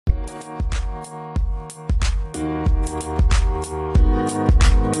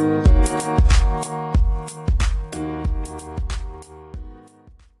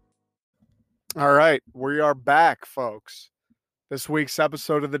All right, we are back, folks. This week's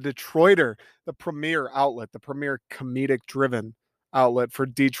episode of the Detroiter, the premier outlet, the premier comedic-driven outlet for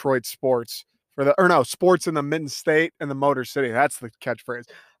Detroit sports, sports in the Mid-State and the Motor City. That's the catchphrase.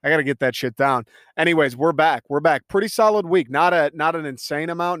 I got to get that shit down. Anyways, we're back. Pretty solid week. Not an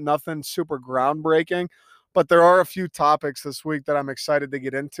insane amount, nothing super groundbreaking, but there are a few topics this week that I'm excited to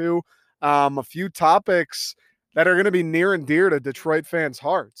get into. A few topics that are going to be near and dear to Detroit fans'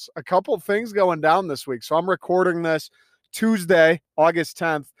 hearts. A couple things going down this week. So I'm recording this Tuesday, August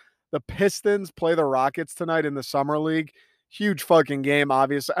 10th. The Pistons play the Rockets tonight in the Summer League. Huge fucking game,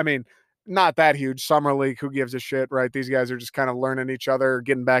 obviously. I mean, not that huge. Summer League, who gives a shit, right? These guys are just kind of learning each other,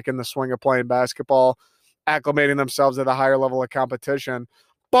 getting back in the swing of playing basketball, acclimating themselves at a higher level of competition.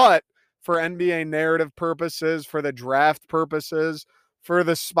 But for NBA narrative purposes, for the draft purposes, for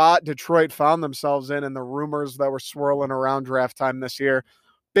the spot Detroit found themselves in and the rumors that were swirling around draft time this year,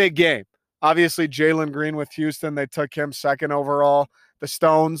 big game. Obviously, Jalen Green with Houston, they took him second overall. The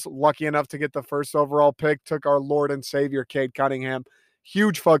Stones, lucky enough to get the first overall pick, took our Lord and Savior, Cade Cunningham.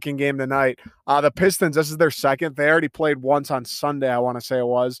 Huge fucking game tonight. The Pistons, this is their second. They already played once on Sunday, I want to say it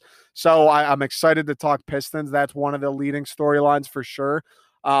was. So I'm excited to talk Pistons. That's one of the leading storylines for sure.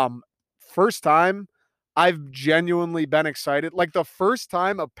 First time I've genuinely been excited. Like the first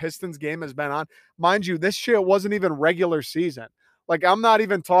time a Pistons game has been on, mind you, this shit wasn't even regular season. Like I'm not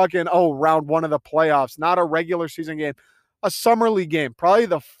even talking, round one of the playoffs, not a regular season game, a summer league game. Probably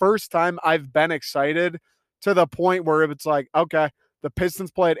the first time I've been excited to the point where it's like, okay, the Pistons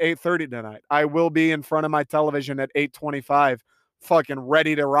play at 8:30 tonight. I will be in front of my television at 8:25, fucking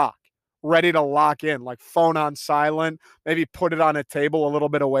ready to rock, ready to lock in, like phone on silent, maybe put it on a table a little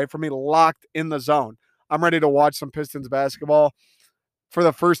bit away from me, locked in the zone. I'm ready to watch some Pistons basketball for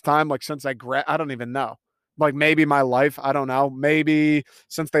the first time, like since I don't even know. Like maybe my life, I don't know. Maybe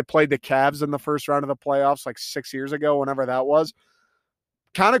since they played the Cavs in the first round of the playoffs like 6 years ago, whenever that was.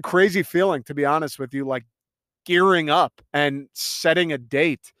 Kind of crazy feeling, to be honest with you, like gearing up and setting a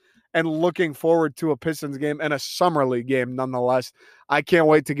date and looking forward to a Pistons game and a summer league game nonetheless. I can't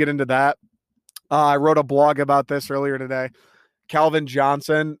wait to get into that. I wrote a blog about this earlier today. Calvin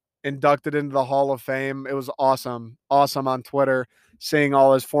Johnson inducted into the Hall of Fame. It was awesome. Awesome on Twitter, seeing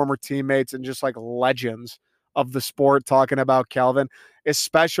all his former teammates and just like legends of the sport talking about Calvin.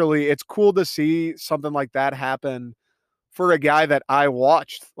 Especially, it's cool to see something like that happen for a guy that I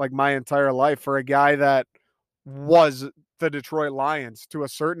watched like my entire life, for a guy that was the Detroit Lions to a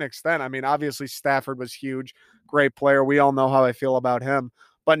certain extent. I mean, obviously Stafford was huge, great player. We all know how I feel about him.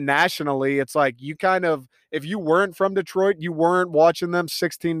 But nationally, it's like you kind of, if you weren't from Detroit, you weren't watching them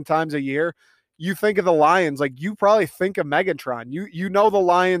 16 times a year, you think of the Lions, like you probably think of Megatron. You know the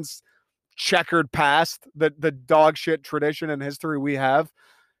Lions checkered past, the dog shit tradition and history we have.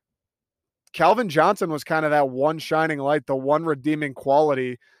 Calvin Johnson was kind of that one shining light, the one redeeming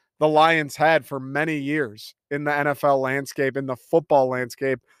quality the Lions had for many years in the NFL landscape, in the football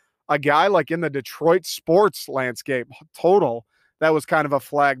landscape. A guy like in the Detroit sports landscape total, that was kind of a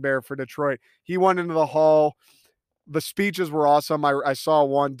flag bearer for Detroit. He went into the Hall. The speeches were awesome. I saw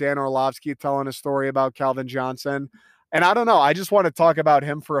one, Dan Orlovsky telling a story about Calvin Johnson. And I don't know, I just want to talk about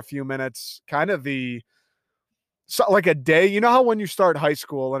him for a few minutes. Kind of like a day, you know how when you start high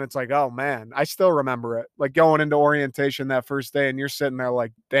school and it's like, oh man, I still remember it. Like going into orientation that first day and you're sitting there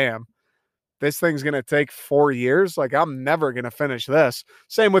like, damn, this thing's going to take 4 years. Like I'm never going to finish this.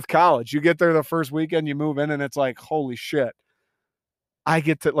 Same with college. You get there the first weekend, you move in and it's like, holy shit. I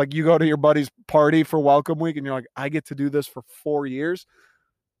get to, like, you go to your buddy's party for welcome week and you're like, I get to do this for 4 years.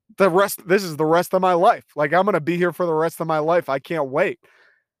 This is the rest of my life. Like I'm going to be here for the rest of my life. I can't wait.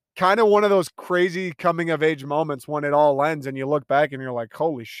 Kind of one of those crazy coming of age moments when it all ends and you look back and you're like,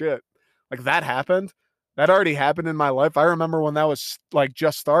 holy shit, like that happened. That already happened in my life. I remember when that was like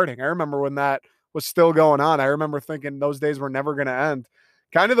just starting. I remember when that was still going on. I remember thinking those days were never going to end.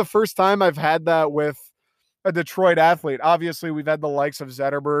 Kind of the first time I've had that with a Detroit athlete. Obviously, we've had the likes of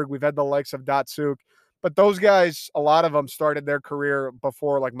Zetterberg. We've had the likes of Datsuk. But those guys, a lot of them started their career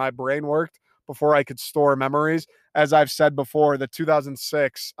before like my brain worked, before I could store memories. As I've said before, the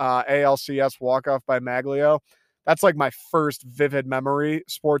 2006 ALCS walk-off by Maglio, that's like my first vivid memory,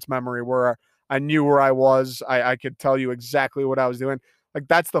 sports memory, where I knew where I was. I could tell you exactly what I was doing. Like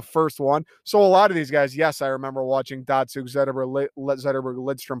that's the first one. So a lot of these guys, yes, I remember watching Datsuk, Zetterberg,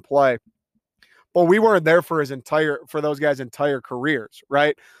 Lidstrom play. But we weren't there for those guys' entire careers,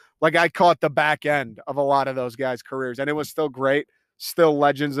 right? Like I caught the back end of a lot of those guys' careers, and it was still great. Still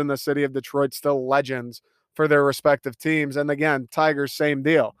legends in the city of Detroit, still legends for their respective teams. And again, Tigers, same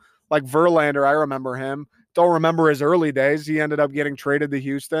deal. Like Verlander, I remember him. Don't remember his early days. He ended up getting traded to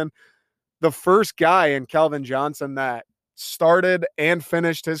Houston. The first guy in Calvin Johnson that started and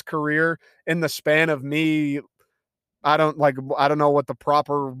finished his career in the span of me, I don't know what the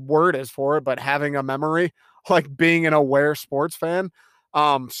proper word is for it, but having a memory, like being an aware sports fan.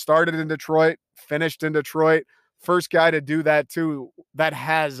 Started in Detroit, finished in Detroit. First guy to do that too, that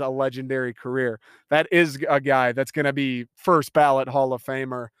has a legendary career. That is a guy that's going to be first ballot Hall of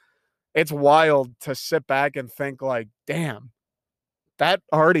Famer. It's wild to sit back and think like, damn, that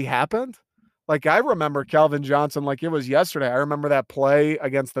already happened. Like I remember Calvin Johnson like it was yesterday. I remember that play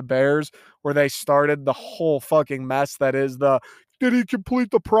against the Bears where they started the whole fucking mess that is the did he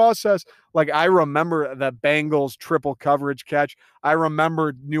complete the process? Like I remember the Bengals triple coverage catch. I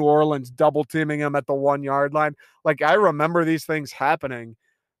remember New Orleans double teaming him at the 1 yard line. Like I remember these things happening.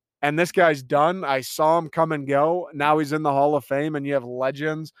 And this guy's done. I saw him come and go. Now he's in the Hall of Fame, and you have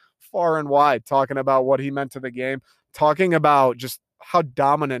legends far and wide talking about what he meant to the game, talking about just how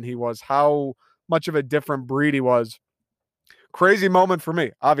dominant he was, how much of a different breed he was. Crazy moment for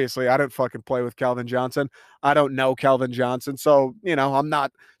me. Obviously, I didn't fucking play with Calvin Johnson. I don't know Calvin Johnson. So, I'm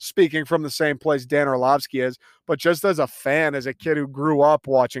not speaking from the same place Dan Orlovsky is, but just as a fan, as a kid who grew up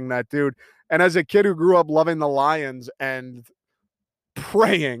watching that dude, and as a kid who grew up loving the Lions and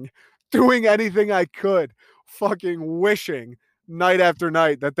praying, doing anything I could, fucking wishing night after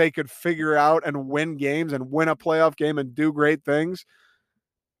night that they could figure out and win games and win a playoff game and do great things.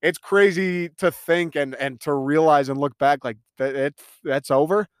 It's crazy to think and to realize and look back like that's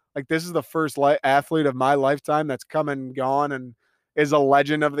over. Like this is the first athlete of my lifetime that's come and gone and is a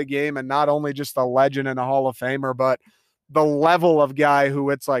legend of the game, and not only just a legend and a Hall of Famer, but the level of guy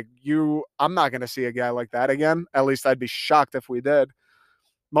who it's like I'm not going to see a guy like that again. At least I'd be shocked if we did.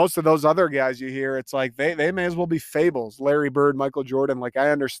 Most of those other guys you hear, it's like they may as well be fables. Larry Bird, Michael Jordan. Like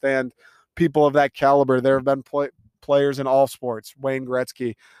I understand people of that caliber. There have been players in all sports. Wayne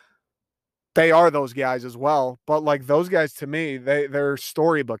Gretzky. They are those guys as well. But like those guys to me, they're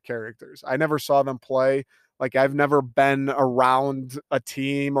storybook characters. I never saw them play. Like I've never been around a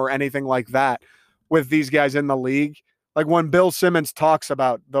team or anything like that with these guys in the league. Like when Bill Simmons talks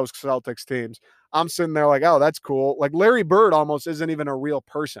about those Celtics teams, I'm sitting there like, oh, that's cool. Like Larry Bird almost isn't even a real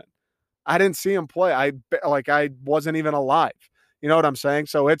person. I didn't see him play. I wasn't even alive. You know what I'm saying?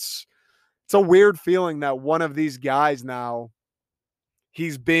 So it's a weird feeling that one of these guys now,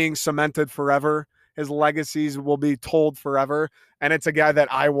 he's being cemented forever. His legacies will be told forever. And it's a guy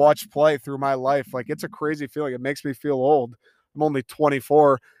that I watched play through my life. Like it's a crazy feeling. It makes me feel old. I'm only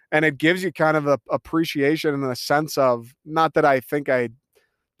 24. And it gives you kind of a appreciation and a sense of, not that I think I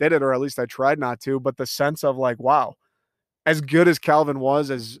did it, or at least I tried not to, but the sense of like, wow, as good as Calvin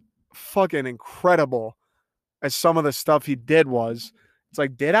was, as fucking incredible as some of the stuff he did was, it's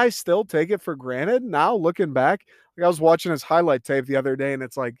like, did I still take it for granted now looking back? Like I was watching his highlight tape the other day and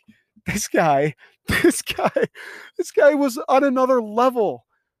it's like, this guy was on another level.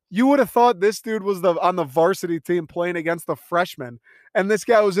 You would have thought this dude was on the varsity team playing against the freshmen. And this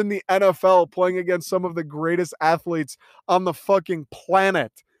guy was in the NFL playing against some of the greatest athletes on the fucking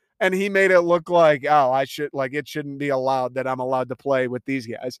planet. And he made it look like, oh, it shouldn't be allowed that I'm allowed to play with these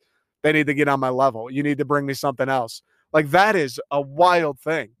guys. They need to get on my level. You need to bring me something else. Like that is a wild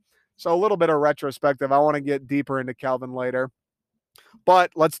thing. So a little bit of retrospective. I want to get deeper into Calvin later.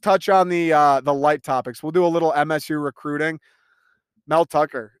 But let's touch on the light topics. We'll do a little MSU recruiting. Mel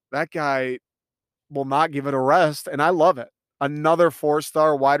Tucker, that guy will not give it a rest, and I love it. Another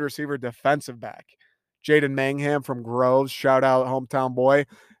 4-star wide receiver defensive back. Jaden Mangham from Groves, shout out hometown boy,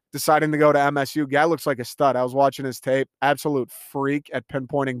 deciding to go to MSU. Guy looks like a stud. I was watching his tape. Absolute freak at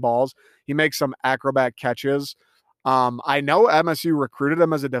pinpointing balls. He makes some acrobat catches. I know MSU recruited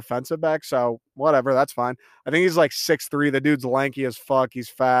him as a defensive back, so whatever, that's fine. I think he's like 6'3". The dude's lanky as fuck. He's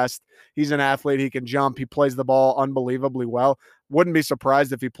fast. He's an athlete. He can jump. He plays the ball unbelievably well. Wouldn't be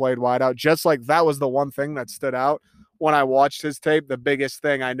surprised if he played wide out. Just like that was the one thing that stood out when I watched his tape. The biggest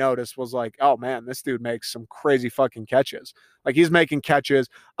thing I noticed was like, oh man, this dude makes some crazy fucking catches. Like he's making catches.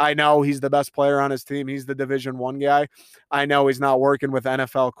 I know he's the best player on his team. He's the Division I guy. I know he's not working with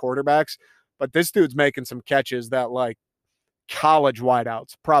NFL quarterbacks, but this dude's making some catches that like college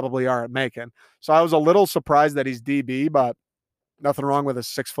wideouts probably aren't making. So I was a little surprised that he's DB, but nothing wrong with a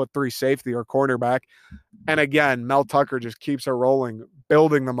 6'3" safety or cornerback. And again, Mel Tucker just keeps it rolling,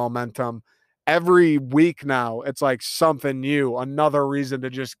 building the momentum. Every week now, it's like something new, another reason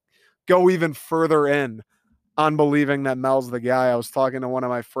to just go even further in on believing that Mel's the guy. I was talking to one of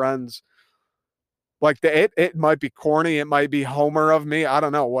my friends. Like it might be corny, it might be Homer of me. I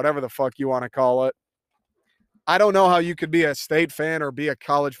don't know, whatever the fuck you want to call it. I don't know how you could be a state fan or be a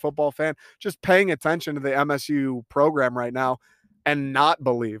college football fan just paying attention to the MSU program right now and not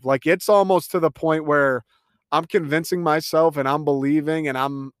believe. Like it's almost to the point where I'm convincing myself and I'm believing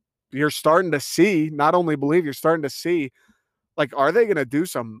and you're starting to see, not only believe, you're starting to see like, are they going to do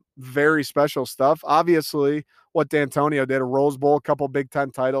some very special stuff? Obviously, what D'Antonio did, a Rose Bowl, a couple Big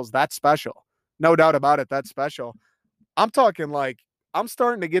Ten titles, that's special. No doubt about it. That's special. I'm talking like, I'm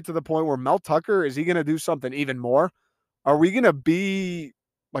starting to get to the point where Mel Tucker, is he going to do something even more? Are we going to be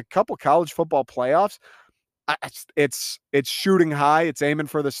like a couple college football playoffs? It's shooting high. It's aiming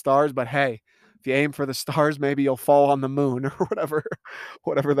for the stars. But hey, if you aim for the stars, maybe you'll fall on the moon or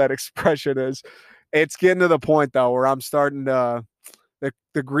whatever that expression is. It's getting to the point though where I'm starting to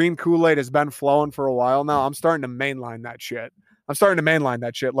the green Kool-Aid has been flowing for a while now. I'm starting to mainline that shit.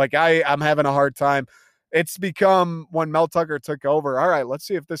 Like I'm having a hard time. It's become when Mel Tucker took over. All right, let's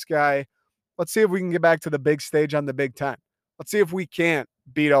see if we can get back to the big stage on the Big Ten. Let's see if we can't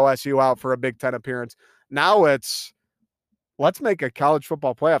beat OSU out for a Big Ten appearance. Now let's make a college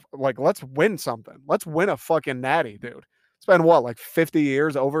football playoff. Like, let's win something. Let's win a fucking natty, dude. It's been what, like 50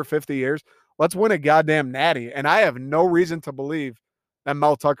 years, over 50 years? Let's win a goddamn natty. And I have no reason to believe that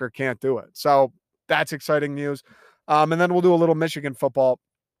Mel Tucker can't do it. So that's exciting news. And then we'll do a little Michigan football.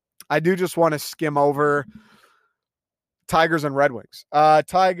 I do just want to skim over Tigers and Red Wings.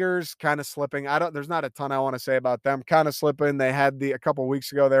 Tigers kind of slipping. There's not a ton I want to say about them. Kind of slipping. They had a couple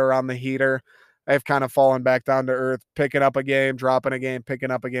weeks ago, they were on the heater. They've kind of fallen back down to earth, picking up a game, dropping a game,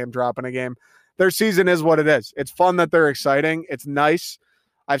 picking up a game, dropping a game. Their season is what it is. It's fun that they're exciting. It's nice.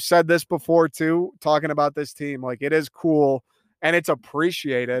 I've said this before too, talking about this team. Like, it is cool and it's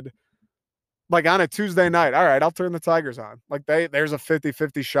appreciated. Like on a Tuesday night, all right, I'll turn the Tigers on. Like there's a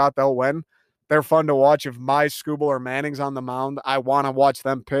 50-50 shot they'll win. They're fun to watch. If my Scooble or Manning's on the mound, I want to watch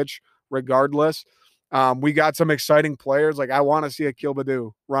them pitch regardless. We got some exciting players. Like, I want to see Akil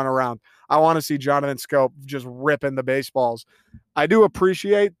Baddoo run around. I want to see Jonathan Scope just ripping the baseballs. I do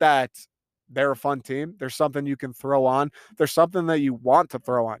appreciate that they're a fun team. There's something you can throw on. There's something that you want to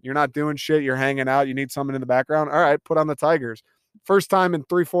throw on. You're not doing shit. You're hanging out. You need someone in the background. All right, put on the Tigers. First time in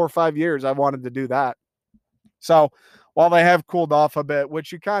 3, 4, 5 years I wanted to do that. So while they have cooled off a bit,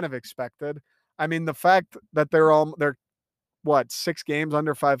 which you kind of expected, I mean, the fact that they're 6 games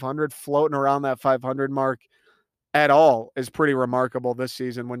under 500, floating around that 500 mark at all is pretty remarkable this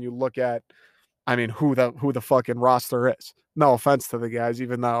season when you look at, I mean, who the fucking roster is. No offense to the guys,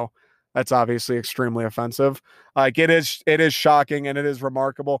 even though that's obviously extremely offensive. Like, it is shocking and it is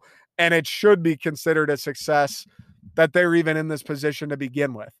remarkable, and it should be considered a success that they're even in this position to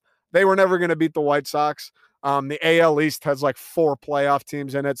begin with. They were never going to beat the White Sox. The AL East has like 4 playoff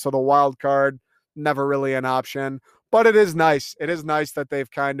teams in it, so the wild card never really an option. But it is nice. It is nice that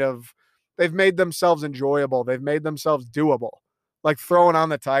they've made themselves enjoyable. They've made themselves doable. Like throwing on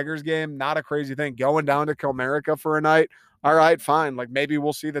the Tigers game, not a crazy thing. Going down to Comerica for a night, all right, fine. Like, maybe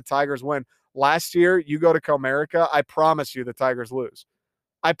we'll see the Tigers win. Last year, you go to Comerica, I promise you the Tigers lose.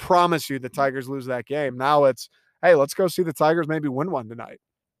 I promise you the Tigers lose that game. Now it's, hey, let's go see the Tigers maybe win one tonight.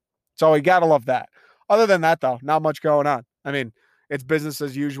 So we got to love that. Other than that, though, not much going on. I mean, it's business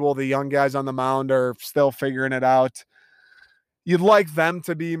as usual. The young guys on the mound are still figuring it out. You'd like them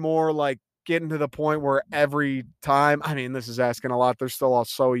to be more like getting to the point where every time, I mean, this is asking a lot. They're still all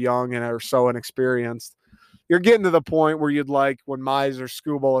so young and are so inexperienced. You're getting to the point where you'd like when Mize or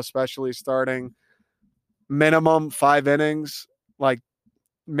Scooble especially starting minimum 5 innings, like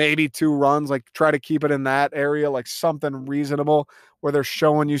maybe 2 runs, like try to keep it in that area, like something reasonable where they're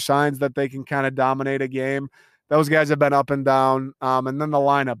showing you signs that they can kind of dominate a game. Those guys have been up and down. And then the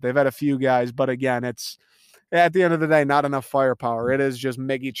lineup, they've had a few guys, but again, it's at the end of the day, not enough firepower. It is just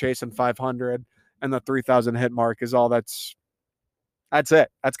Miggy chasing 500 and the 3,000 hit mark is all that's it.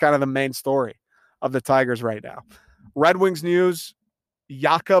 That's kind of the main story of the Tigers right now. Red Wings news,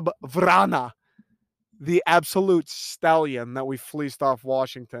 Jakub Vrana, the absolute stallion that we fleeced off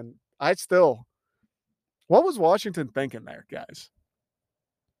Washington. What was Washington thinking there, guys?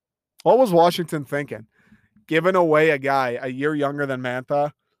 What was Washington thinking? Giving away a guy a year younger than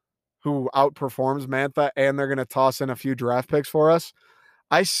Mantha who outperforms Mantha, and they're going to toss in a few draft picks for us.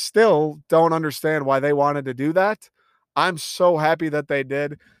 I still don't understand why they wanted to do that. I'm so happy that they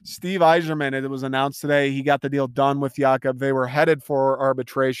did. Steve Yzerman, it was announced today, he got the deal done with Jakub. They were headed for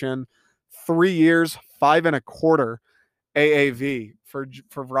arbitration. 3 years, 5.25 AAV for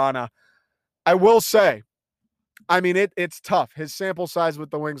Vrana. I will say, I mean, it's tough. His sample size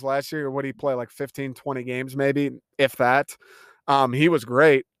with the Wings last year, what did he play, like 15, 20 games maybe, if that. He was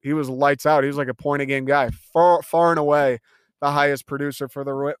great. He was lights out. He was like a point-a-game guy. Far and away the highest producer for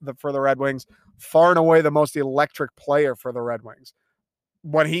the Red Wings, far and away the most electric player for the Red Wings.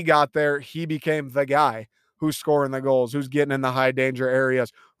 When he got there, he became the guy who's scoring the goals, who's getting in the high danger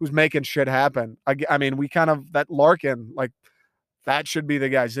areas, who's making shit happen. I mean, we kind of, that Larkin, like, that should be the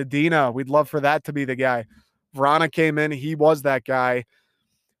guy. Zadina, we'd love for that to be the guy. Vrana came in, he was that guy.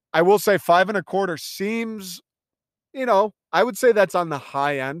 I will say 5.25 seems, I would say that's on the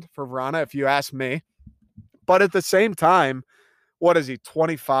high end for Vrana, if you ask me. But at the same time, what is he,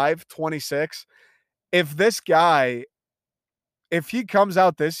 25, 26? If this guy, if he comes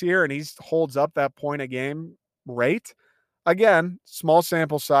out this year and he holds up that point a game rate, again, small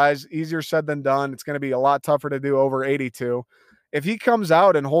sample size, easier said than done. It's going to be a lot tougher to do over 82. If he comes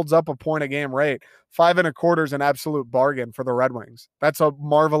out and holds up a point a game rate, 5.25 is an absolute bargain for the Red Wings. That's a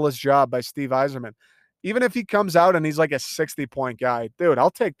marvelous job by Steve Yzerman. Even if he comes out and he's like a 60-point guy, dude,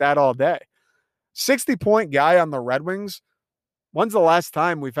 I'll take that all day. 60-point guy on the Red Wings. When's the last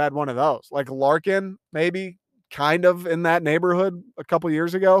time we've had one of those? Like Larkin, maybe kind of in that neighborhood a couple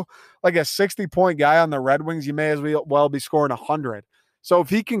years ago. Like a 60-point guy on the Red Wings, you may as well be scoring 100. So if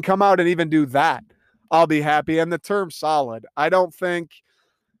he can come out and even do that, I'll be happy. And the term's solid. I don't think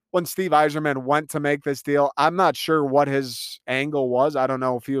when Steve Yzerman went to make this deal, I'm not sure what his angle was. I don't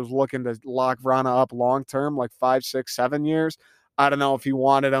know if he was looking to lock Vrana up long-term, like 5, 6, 7 years. I don't know if he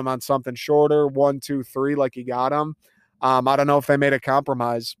wanted him on something shorter, 1, 2, 3, like he got him. I don't know if they made a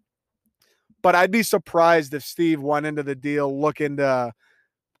compromise. But I'd be surprised if Steve went into the deal looking to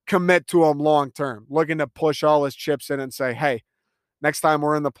commit to him long-term, looking to push all his chips in and say, hey, next time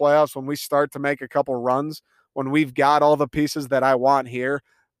we're in the playoffs, when we start to make a couple runs, when we've got all the pieces that I want here,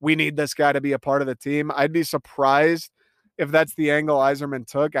 we need this guy to be a part of the team. I'd be surprised if that's the angle Yzerman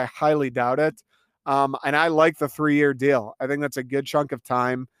took. I highly doubt it. And I like the 3-year deal. I think that's a good chunk of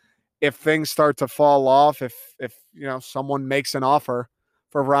time. If things start to fall off, if someone makes an offer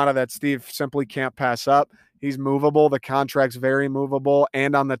for Vrana that Steve simply can't pass up, he's movable. The contract's very movable,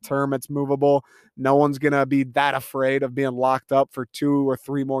 and on the term, it's movable. No one's going to be that afraid of being locked up for 2 or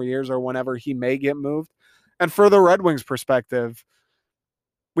 3 more years or whenever he may get moved. And for the Red Wings perspective,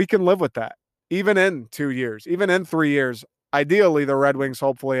 we can live with that. Even in 2 years, even in 3 years, ideally the Red Wings,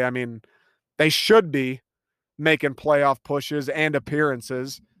 hopefully, they should be making playoff pushes and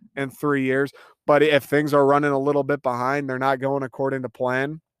appearances in 3 years. But if things are running a little bit behind, they're not going according to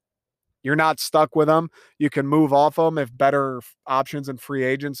plan, you're not stuck with them. You can move off them if better options in free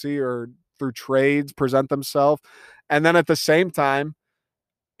agency or through trades present themselves. And then at the same time,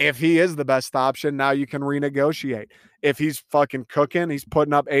 if he is the best option, now you can renegotiate. If he's fucking cooking, he's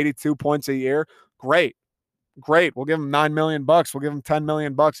putting up 82 points a year, great. We'll give him $9 million. We'll give him $10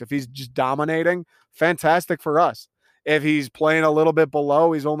 million. If he's just dominating, fantastic for us. If he's playing a little bit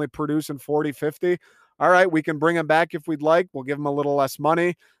below, he's only producing 40, 50. All right, we can bring him back if we'd like. We'll give him a little less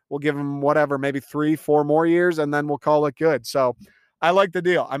money. We'll give him whatever, maybe 3, 4 more years, and then we'll call it good. So I like the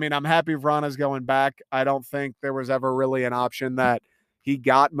deal. I'm happy Vrana's going back. I don't think there was ever really an option that he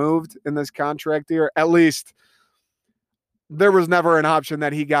got moved in this contract year. At least there was never an option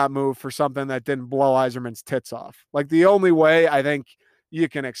that he got moved for something that didn't blow Yzerman's tits off. Like, the only way I think you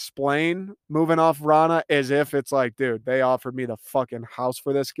can explain moving off Vrana is if it's like, dude, they offered me the fucking house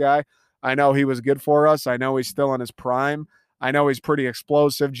for this guy. I know he was good for us. I know he's still in his prime. I know he's pretty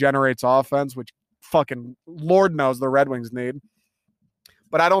explosive, generates offense, which fucking Lord knows the Red Wings need.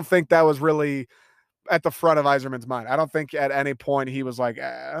 But I don't think that was really at the front of Yzerman's mind. I don't think at any point he was like,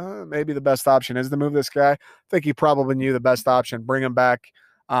 maybe the best option is to move this guy. I think he probably knew the best option, bring him back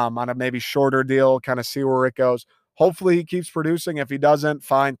on a maybe shorter deal, kind of see where it goes. Hopefully he keeps producing. If he doesn't,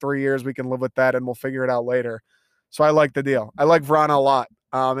 fine, 3 years, we can live with that and we'll figure it out later. So I like the deal. I like Vrana a lot.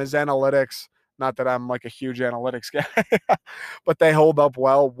 His analytics, not that I'm like a huge analytics guy, but they hold up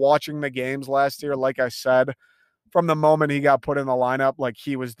well. Watching the games last year, like I said, from the moment he got put in the lineup, like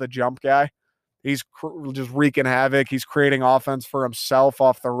he was the jump guy. He's just wreaking havoc. He's creating offense for himself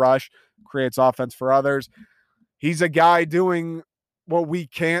off the rush, creates offense for others. He's a guy doing what we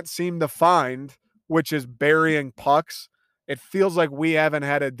can't seem to find, which is burying pucks. It feels like we haven't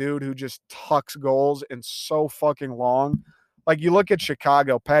had a dude who just tucks goals in so fucking long. Like, you look at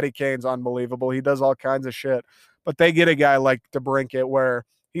Chicago, Patty Kane's unbelievable. He does all kinds of shit. But they get a guy like DeBrincat where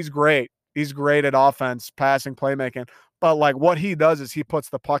he's great. He's great at offense, passing, playmaking. But, like, what he does is he puts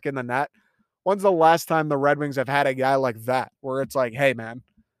the puck in the net. When's the last time the Red Wings have had a guy like that where it's like, hey, man,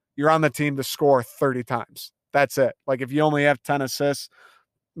 you're on the team to score 30 times. That's it. Like, if you only have 10 assists,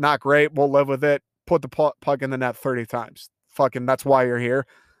 not great. We'll live with it. Put the puck in the net 30 times. Fucking, that's why you're here.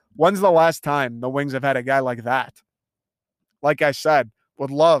 When's the last time the Wings have had a guy like that? Like I said,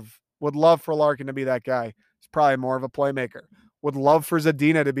 would love for Larkin to be that guy. He's probably more of a playmaker. Would love for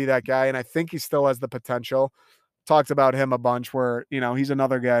Zadina to be that guy, and I think he still has the potential. Talked about him a bunch where, he's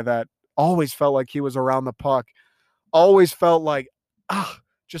another guy that always felt like he was around the puck, always felt like,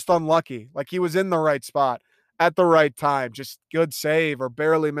 just unlucky. Like he was in the right spot at the right time, just good save or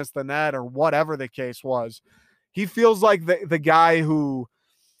barely missed the net or whatever the case was. He feels like the guy who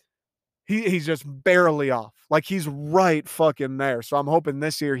he's just barely off. Like he's right fucking there. So I'm hoping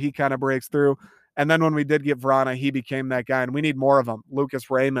this year he kind of breaks through. And then when we did get Vrana, he became that guy. And we need more of them. Lucas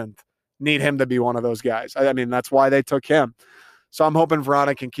Raymond, need him to be one of those guys. I mean, that's why they took him. So I'm hoping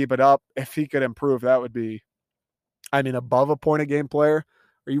Vrana can keep it up. If he could improve, that would be, above a point a game player.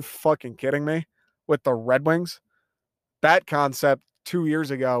 Are you fucking kidding me? With the Red Wings? That concept 2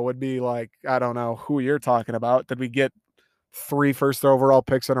 years ago would be like, I don't know who you're talking about. Did we get 3 first overall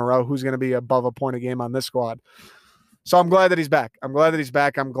picks in a row? Who's going to be above a point a game on this squad? So I'm glad that he's back. I'm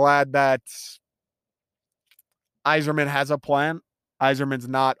glad that Yzerman has a plan. Yzerman's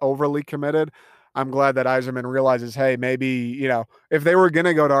not overly committed. I'm glad that Yzerman realizes, hey, maybe, if they were going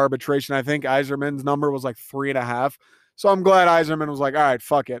to go to arbitration, I think Yzerman's number was like 3.5. So I'm glad Yzerman was like, all right,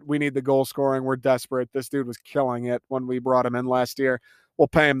 fuck it. We need the goal scoring. We're desperate. This dude was killing it when we brought him in last year. We'll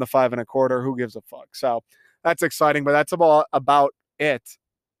pay him the 5.25. Who gives a fuck? So that's exciting, but that's about it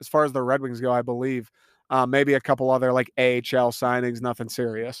as far as the Red Wings go, I believe. Maybe a couple other like AHL signings, nothing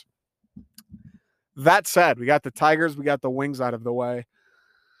serious. That said, we got the Tigers, we got the Wings out of the way.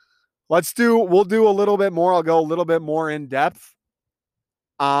 We'll do a little bit more. I'll go a little bit more in depth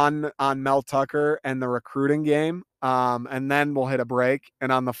on Mel Tucker and the recruiting game. And then we'll hit a break.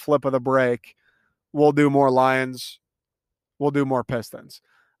 And on the flip of the break, we'll do more Lions. We'll do more Pistons.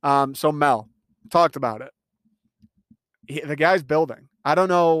 So Mel, talked about it. The guy's building. I don't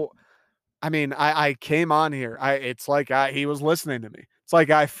know. I mean, I came on here. It's like he was listening to me. It's like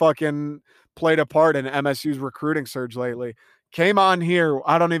I fucking played a part in MSU's recruiting surge lately. Came on here,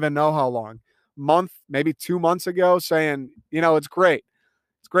 I don't even know how long, month, maybe 2 months ago, saying, it's great.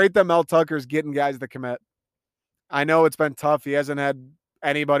 It's great that Mel Tucker's getting guys to commit. I know it's been tough. He hasn't had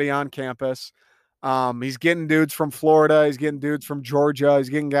anybody on campus. He's getting dudes from Florida. He's getting dudes from Georgia. He's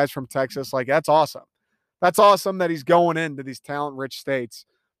getting guys from Texas. Like, that's awesome. That's awesome that he's going into these talent-rich states,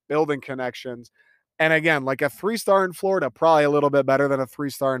 building connections. And again, like a 3-star in Florida, probably a little bit better than a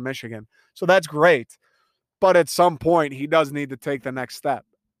 3-star in Michigan. So that's great. But at some point, he does need to take the next step.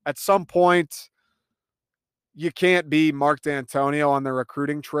 At some point, you can't be Mark D'Antonio on the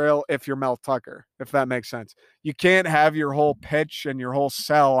recruiting trail if you're Mel Tucker, if that makes sense. You can't have your whole pitch and your whole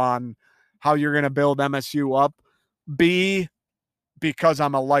sell on how you're going to build MSU up be because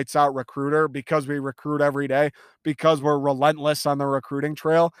I'm a lights out recruiter, because we recruit every day, because we're relentless on the recruiting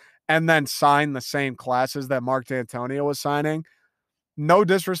trail, and then sign the same classes that Mark D'Antonio was signing. No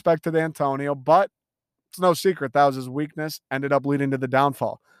disrespect to D'Antonio, but it's no secret that was his weakness, ended up leading to the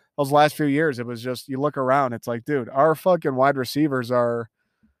downfall. Those last few years, it was just, you look around, it's like, dude, our fucking wide receivers are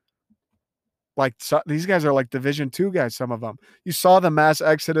like, these guys are like Division II guys, some of them. You saw the mass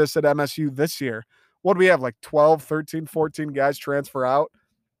exodus at MSU this year. What do we have, like 12, 13, 14 guys transfer out?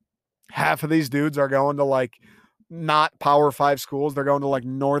 Half of these dudes are going to like not Power 5 schools. They're going to like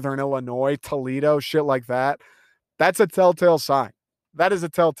Northern Illinois, Toledo, shit like that. That's a telltale sign. That is a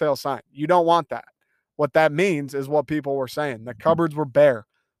telltale sign. You don't want that. What that means is what people were saying. The cupboards were bare.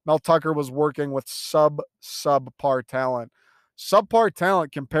 Mel Tucker was working with subpar talent. Subpar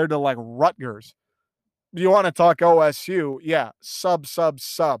talent compared to like Rutgers. You want to talk OSU? Yeah,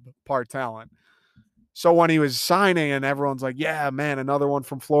 subpar talent. So when he was signing and everyone's like, yeah, man, another one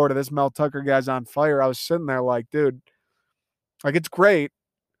from Florida. This Mel Tucker guy's on fire. I was sitting there like, dude, like it's great,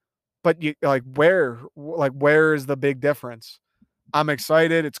 but you like where is the big difference? I'm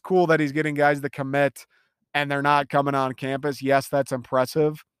excited. It's cool that he's getting guys to commit and they're not coming on campus. Yes, that's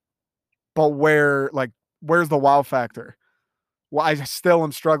impressive. But where's the wow factor? Well, I still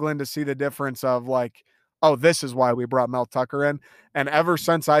am struggling to see the difference of like, oh, this is why we brought Mel Tucker in. And ever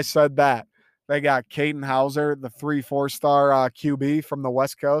since I said that, they got Caden Hauser, the 3-4-star QB from the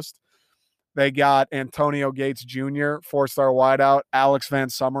West Coast. They got Antonio Gates Jr., 4-star wideout, Alex Van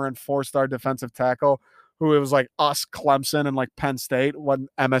Summeren, 4-star defensive tackle, who it was like us, Clemson, and like Penn State, wasn't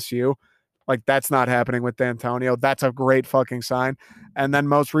MSU. Like, that's not happening with D'Antonio. That's a great fucking sign. And then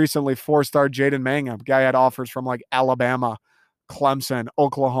most recently, 4-star Jaden Mangham. Guy had offers from like Alabama, Clemson,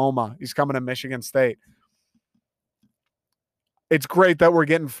 Oklahoma. He's coming to Michigan State. It's great that we're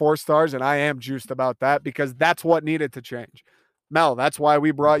getting 4 stars, and I am juiced about that because that's what needed to change. Mel, that's why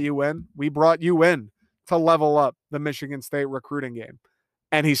we brought you in. We brought you in to level up the Michigan State recruiting game.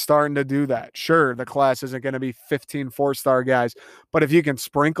 And he's starting to do that. Sure, the class isn't going to be 15 4-star guys, but if you can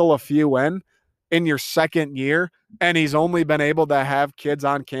sprinkle a few in, in your second year, and he's only been able to have kids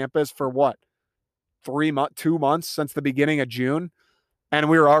on campus for what, 2 months since the beginning of June, and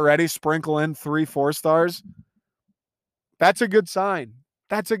we were already sprinkling 3 4 stars. That's a good sign.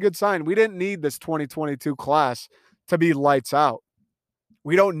 That's a good sign. We didn't need this 2022 class to be lights out.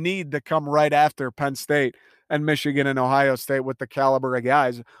 We don't need to come right after Penn State and Michigan and Ohio State with the caliber of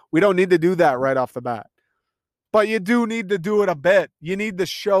guys. We don't need to do that right off the bat. But you do need to do it a bit. You need to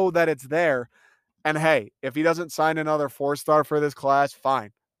show that it's there. And hey, if he doesn't sign another 4-star for this class,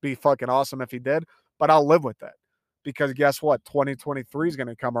 fine. Be fucking awesome if he did, but I'll live with it. Because guess what? 2023 is going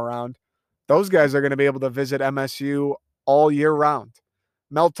to come around. Those guys are going to be able to visit MSU all year round.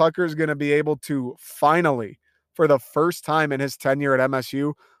 Mel Tucker is going to be able to finally, for the first time in his tenure at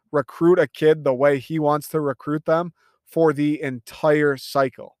MSU, recruit a kid the way he wants to recruit them for the entire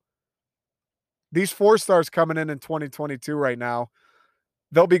cycle. These 4-stars coming in 2022 right now,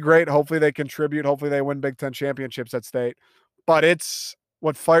 they'll be great. Hopefully they contribute. Hopefully they win Big Ten championships at state. But it's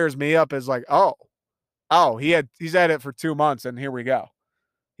what fires me up is like, he's at it for 2 months and here we go.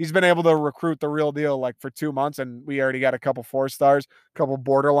 He's been able to recruit the real deal like for 2 months and we already got a couple 4-stars, a couple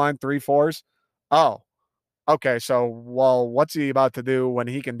borderline 3-4s. Oh, okay. So, well, what's he about to do when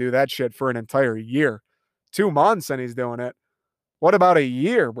he can do that shit for an entire year? 2 months and he's doing it. What about a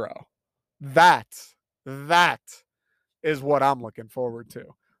year, bro? That is what I'm looking forward to.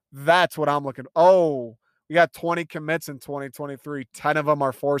 That's what I'm looking. Oh, we got 20 commits in 2023. 10 of them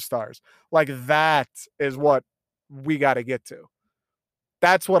are 4-stars. Like that is what we got to get to.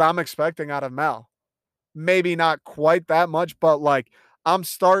 That's what I'm expecting out of Mel. Maybe not quite that much, but like I'm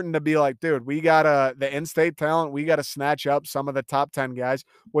starting to be like, dude, we got the in-state talent. We got to snatch up some of the top 10 guys,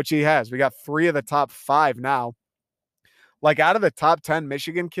 which he has. We got 3 of the top 5 now. Like out of the top 10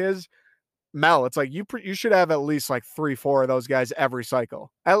 Michigan kids, Mel, it's like you should have at least like 3-4 of those guys every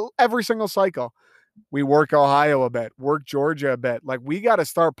cycle, every single cycle. We work Ohio a bit, work Georgia a bit. Like we got to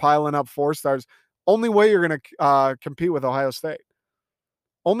start piling up 4-stars. Only way you're going to compete with Ohio State.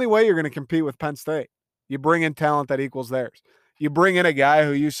 Only way you're going to compete with Penn State. You bring in talent that equals theirs. You bring in a guy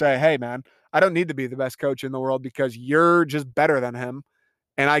who you say, hey, man, I don't need to be the best coach in the world because you're just better than him,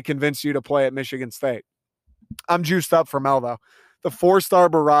 and I convince you to play at Michigan State. I'm juiced up for Mel, though. The 4-star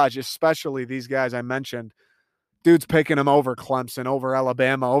barrage, especially these guys I mentioned, dude's picking them over Clemson, over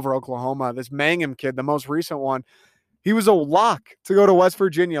Alabama, over Oklahoma. This Mangum kid, the most recent one, he was a lock to go to West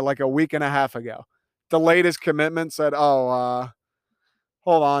Virginia like a week and a half ago. Delayed his commitment, said, hold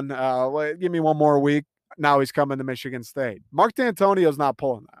on, give me one more week. Now he's coming to Michigan State. Mark D'Antonio's not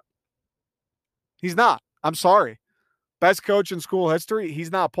pulling that. He's not. I'm sorry. Best coach in school history,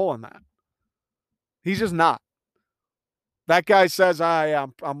 he's not pulling that. He's just not. That guy says,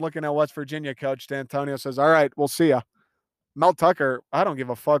 I'm looking at West Virginia, Coach D'Antonio says, all right, we'll see ya. Mel Tucker, I don't give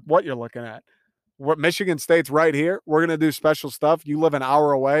a fuck what you're looking at. Michigan State's right here. We're going to do special stuff. You live an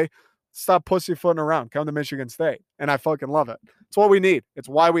hour away. Stop pussyfooting around. Come to Michigan State. And I fucking love it. It's what we need. It's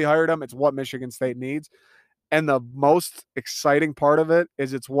why we hired him. It's what Michigan State needs. And the most exciting part of it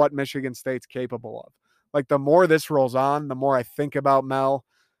is it's what Michigan State's capable of. Like the more this rolls on, the more I think about Mel,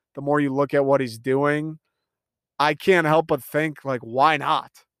 the more you look at what he's doing, I can't help but think, like, why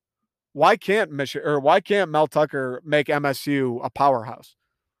not? Why can't Mel Tucker make MSU a powerhouse?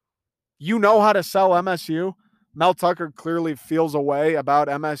 You know how to sell MSU. Mel Tucker clearly feels a way about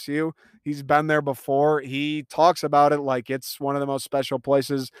MSU. He's been there before. He talks about it like it's one of the most special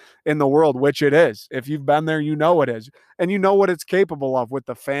places in the world, which it is. If you've been there, you know it is. And you know what it's capable of with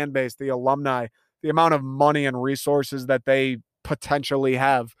the fan base, the alumni, the amount of money and resources that they potentially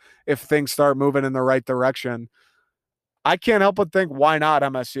have if things start moving in the right direction. I can't help but think, why not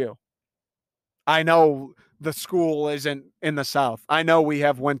MSU? I know the school isn't in the South. I know we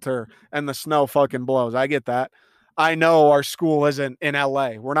have winter and the snow fucking blows. I get that. I know our school isn't in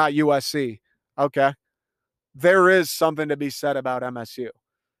LA. We're not USC. Okay. There is something to be said about MSU.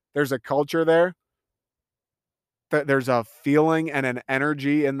 There's a culture there. There's a feeling and an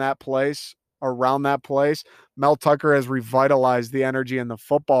energy in that place, around that place. Mel Tucker has revitalized the energy in the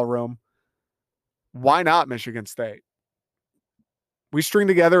football room. Why not Michigan State? We string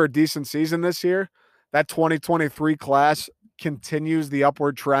together a decent season this year. That 2023 class continues the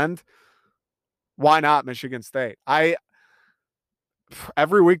upward trend. Why not Michigan State?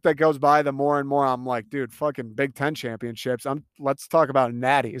 Every week that goes by, the more and more I'm like, dude, fucking Big Ten championships. Let's talk about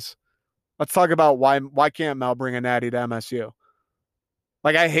natties. Let's talk about why can't Mel bring a natty to MSU?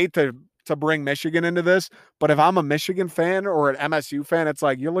 Like, I hate to bring Michigan into this, but if I'm a Michigan fan or an MSU fan, it's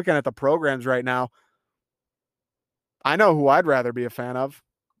like you're looking at the programs right now. I know who I'd rather be a fan of.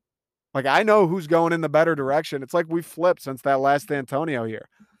 Like, I know who's going in the better direction. It's like we flipped since that last D'Antonio year.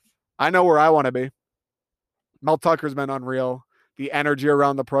 I know where I want to be. Mel Tucker's been unreal. The energy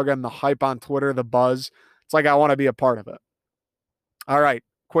around the program, the hype on Twitter, the buzz. It's like I want to be a part of it. All right,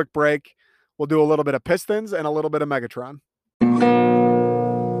 quick break. We'll do a little bit of Pistons and a little bit of Megatron.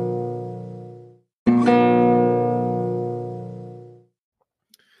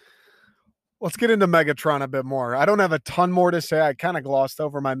 Let's get into Megatron a bit more. I don't have a ton more to say. I kind of glossed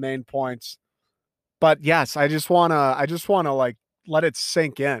over my main points. But yes, I just wanna like let it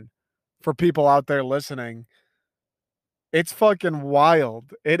sink in for people out there listening. It's fucking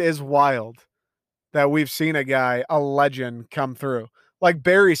wild. It is wild that we've seen a guy, a legend, come through. Like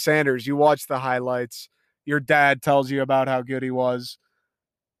Barry Sanders, you watch the highlights, your dad tells you about how good he was.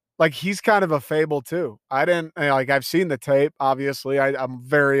 Like he's kind of a fable too. I didn't like I've seen the tape, obviously. I'm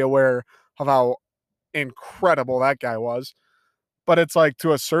very aware of how incredible that guy was. But it's like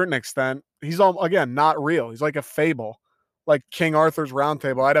to a certain extent, he's all again not real. He's like a fable, like King Arthur's Round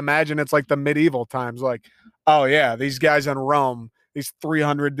Table. I'd imagine it's like the medieval times. Like, oh yeah, these guys in Rome, these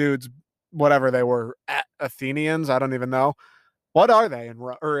 300 dudes, whatever they were, Athenians. I don't even know what are they in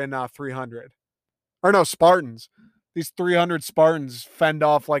or in 300 or no Spartans. These 300 Spartans fend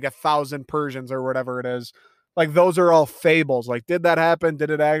off like 1,000 Persians or whatever it is. Like those are all fables. Like, did that happen? Did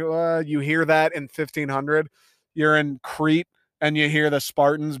it? You hear that in 1500? You're in Crete and you hear the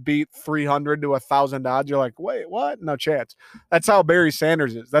Spartans beat 300 to 1,000 odds. You're like, wait, what? No chance. That's how Barry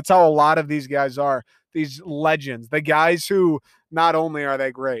Sanders is. That's how a lot of these guys are. These legends, the guys who not only are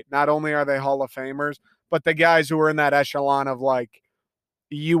they great, not only are they Hall of Famers, but the guys who are in that echelon of like,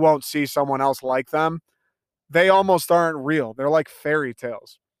 you won't see someone else like them, they almost aren't real. They're like fairy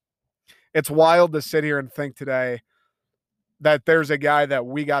tales. It's wild to sit here and think today that there's a guy that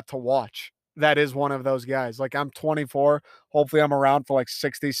we got to watch that is one of those guys. Like I'm 24. Hopefully I'm around for like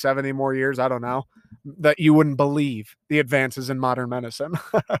 60, 70 more years. I don't know. That you wouldn't believe the advances in modern medicine.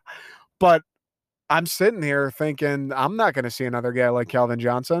 But I'm sitting here thinking I'm not going to see another guy like Calvin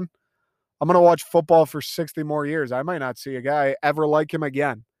Johnson. I'm going to watch football for 60 more years. I might not see a guy ever like him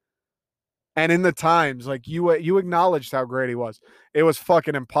again. And in the times, like you acknowledged how great he was. It was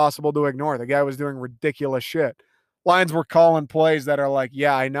fucking impossible to ignore. The guy was doing ridiculous shit. Lions were calling plays that are like,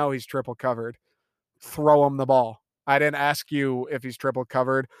 yeah, I know he's triple covered. Throw him the ball. I didn't ask you if he's triple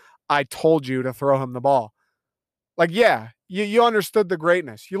covered. I told you to throw him the ball. Like, yeah, you understood the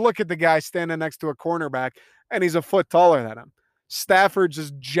greatness. You look at the guy standing next to a cornerback, and he's a foot taller than him. Stafford's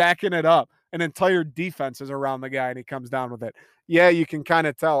just jacking it up. An entire defense is around the guy, and he comes down with it. Yeah, you can kind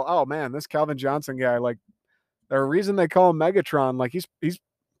of tell, oh man, this Calvin Johnson guy, like, the reason they call him Megatron, like he's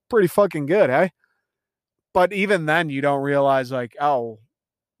pretty fucking good, eh? But even then, you don't realize, like, oh,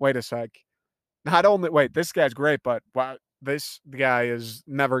 wait a sec. Not only wait, this guy's great, but wow, this guy is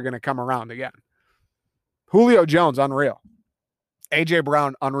never gonna come around again. Julio Jones, unreal. AJ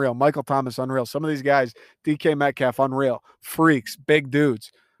Brown, unreal. Michael Thomas, unreal. Some of these guys, DK Metcalf, unreal. Freaks, big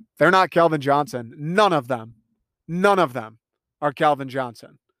dudes. They're not Calvin Johnson. None of them. None of them are Calvin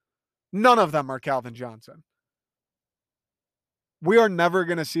Johnson. None of them are Calvin Johnson. We are never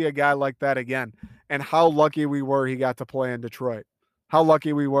going to see a guy like that again. And how lucky we were he got to play in Detroit. How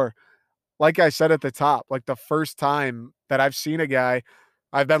lucky we were. Like I said at the top, like the first time that I've seen a guy,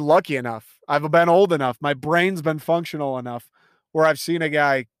 I've been lucky enough. I've been old enough. My brain's been functional enough where I've seen a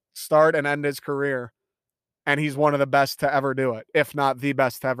guy start and end his career, and he's one of the best to ever do it, if not the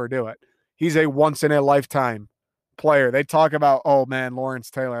best to ever do it. He's a once in a lifetime player. They talk about, oh man,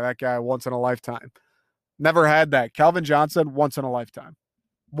 Lawrence Taylor, that guy once in a lifetime. Never had that. Calvin Johnson, once in a lifetime.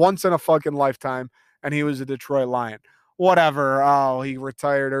 Once in a fucking lifetime, and he was a Detroit Lion. Whatever. Oh, he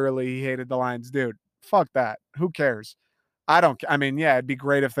retired early. He hated the Lions. Dude, fuck that. Who cares? I mean, yeah, it'd be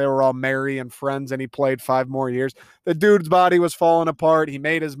great if they were all merry and friends and he played 5 more years. The dude's body was falling apart. He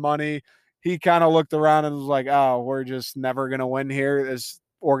made his money. He kind of looked around and was like, oh, we're just never going to win here. This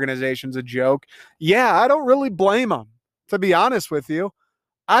organization's a joke. Yeah, I don't really blame him, to be honest with you.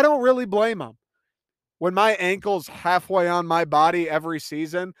 I don't really blame him. When my ankle's halfway on my body every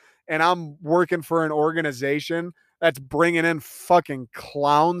season and I'm working for an organization that's bringing in fucking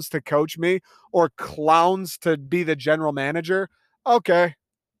clowns to coach me or clowns to be the general manager, okay.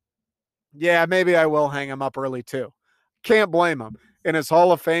 Yeah, maybe I will hang him up early too. Can't blame him. In his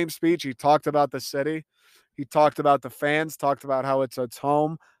Hall of Fame speech, he talked about the city. He talked about the fans, talked about how it's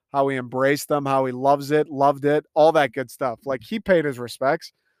home, how he embraced them, how he loves it, loved it, all that good stuff. Like he paid his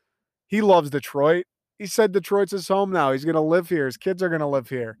respects. He loves Detroit. He said Detroit's his home now. He's going to live here. His kids are going to live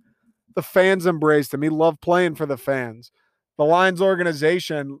here. The fans embraced him. He loved playing for the fans. The Lions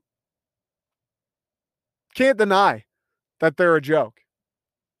organization can't deny that they're a joke.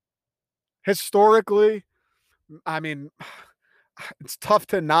 Historically, I mean, it's tough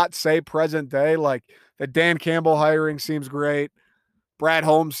to not say present day. Like the Dan Campbell hiring seems great. Brad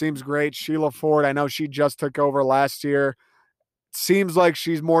Holmes seems great. Sheila Ford, I know she just took over last year. Seems like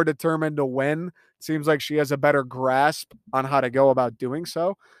she's more determined to win. Seems like she has a better grasp on how to go about doing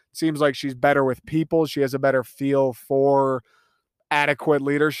so. Seems like she's better with people. She has a better feel for adequate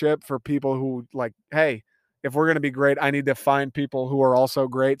leadership for people who like, hey, if we're going to be great, I need to find people who are also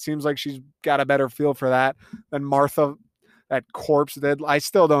great. Seems like she's got a better feel for that than Martha, that corpse did. I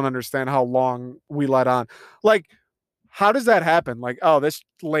still don't understand how long we let on. Like, how does that happen? Like, oh, this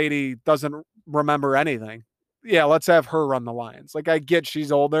lady doesn't remember anything. Yeah, let's have her run the Lions. Like, I get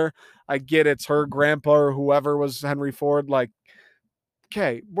she's older. I get it's her grandpa or whoever was Henry Ford. Like,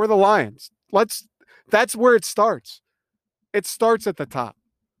 okay, we're the Lions. That's where it starts. It starts at the top.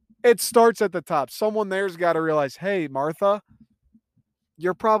 It starts at the top. Someone there's got to realize, hey, Martha,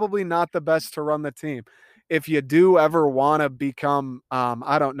 you're probably not the best to run the team. If you do ever want to become,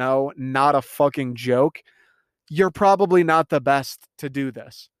 I don't know, not a fucking joke, you're probably not the best to do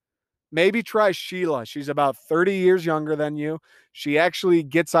this. Maybe try Sheila. She's about 30 years younger than you. She actually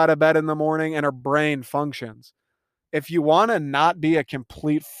gets out of bed in the morning and her brain functions. If you want to not be a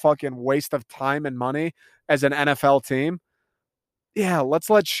complete fucking waste of time and money as an NFL team, yeah, let's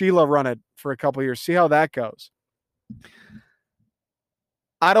let Sheila run it for a couple of years. See how that goes.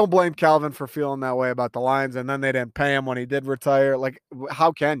 I don't blame Calvin for feeling that way about the Lions, and then they didn't pay him when he did retire. Like,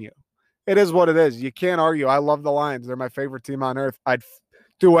 how can you? It is what it is. You can't argue. I love the Lions. They're my favorite team on earth. I'd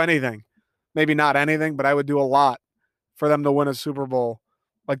do anything. Maybe not anything, but I would do a lot for them to win a Super Bowl.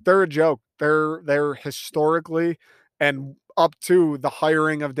 Like, they're a joke. They're historically and up to the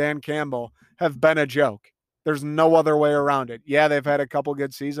hiring of Dan Campbell have been a joke. There's no other way around it. Yeah, they've had a couple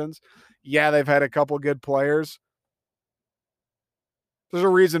good seasons. Yeah, they've had a couple good players. There's a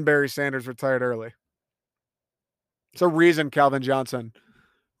reason Barry Sanders retired early. It's a reason Calvin Johnson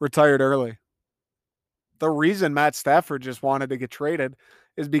retired early. The reason Matt Stafford just wanted to get traded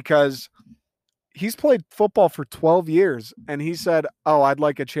is because he's played football for 12 years and he said, oh, I'd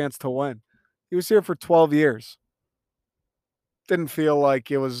like a chance to win. He was here for 12 years. Didn't feel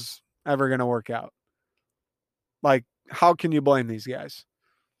like it was ever going to work out. Like, how can you blame these guys?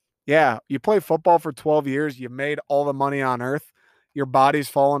 Yeah, you play football for 12 years. You made all the money on earth. Your body's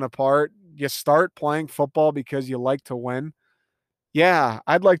falling apart. You start playing football because you like to win. Yeah,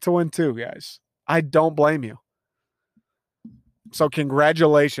 I'd like to win too, guys. I don't blame you. So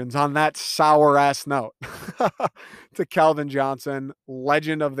congratulations on that sour ass note to Calvin Johnson,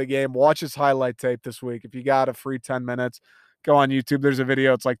 legend of the game. Watch his highlight tape this week. If you got a free 10 minutes, go on YouTube. There's a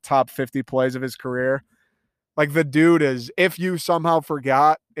video. It's like top 50 plays of his career. Like the dude is, if you somehow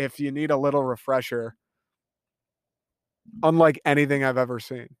forgot, if you need a little refresher, unlike anything I've ever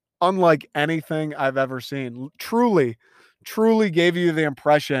seen. Unlike anything I've ever seen. Truly gave you the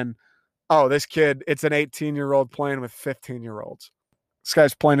impression, oh, this kid, it's an 18-year-old playing with 15-year-olds. This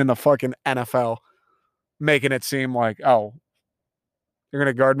guy's playing in the fucking NFL, making it seem like, oh, you're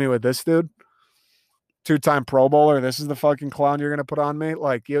going to guard me with this dude? Two-time Pro Bowler, this is the fucking clown you're going to put on me?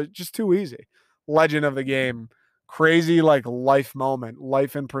 Like, it was just too easy. Legend of the game. Crazy, like, life moment,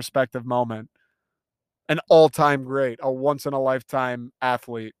 life in perspective moment. An all-time great, a once-in-a-lifetime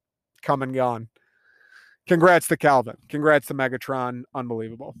athlete, come and gone. Congrats to Calvin. Congrats to Megatron.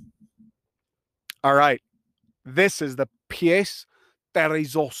 Unbelievable. All right. This is the pièce de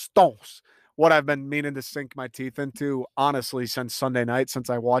résistance. What I've been meaning to sink my teeth into, honestly, since Sunday night, since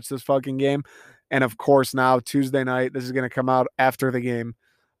I watched this fucking game. And, of course, now Tuesday night, this is going to come out after the game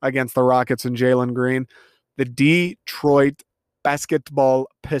against the Rockets and Jalen Green. The Detroit Basketball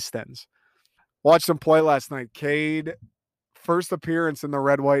Pistons. Watched them play last night. Cade, first appearance in the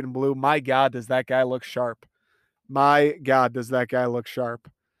red, white, and blue. My God, does that guy look sharp. My God, does that guy look sharp.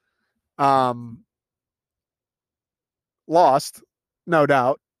 Lost, no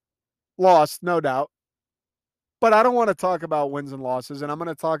doubt. Lost, no doubt. But I don't want to talk about wins and losses, and I'm going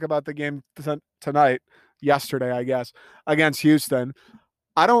to talk about the game yesterday, I guess, against Houston.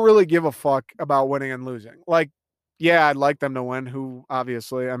 I don't really give a fuck about winning and losing. Like, yeah, I'd like them to win, who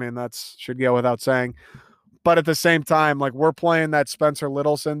obviously, I mean, that's should go without saying. But at the same time, like, we're playing that Spencer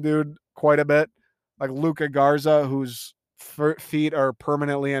Littleson dude quite a bit. Like Luka Garza, whose feet are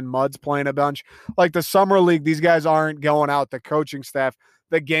permanently in muds, playing a bunch. Like the summer league, these guys aren't going out. The coaching staff,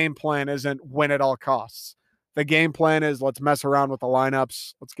 the game plan isn't win at all costs. The game plan is let's mess around with the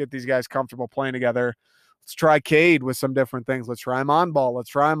lineups. Let's get these guys comfortable playing together. Let's try Cade with some different things. Let's try him on ball. Let's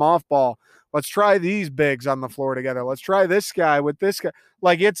try him off ball. Let's try these bigs on the floor together. Let's try this guy with this guy.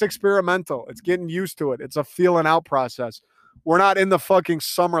 Like, it's experimental. It's getting used to it. It's a feeling out process. We're not in the fucking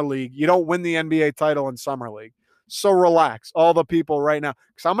summer league. You don't win the NBA title in summer league. So relax, all the people right now,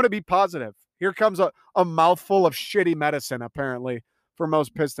 because I'm going to be positive. Here comes a mouthful of shitty medicine, apparently, for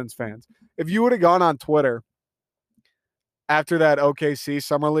most Pistons fans. If you would have gone on Twitter after that OKC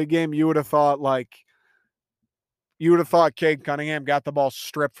Summer League game, you would have thought Cade Cunningham got the ball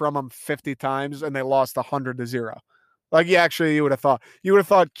stripped from him 50 times and they lost 100-0. Like, you would have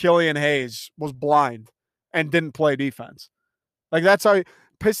thought Killian Hayes was blind and didn't play defense. Like, that's how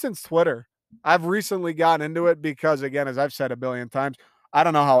Pistons Twitter. I've recently gotten into it because, again, as I've said a billion times, I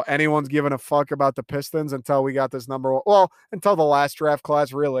don't know how anyone's given a fuck about the Pistons until we got this number one. Well, until the last draft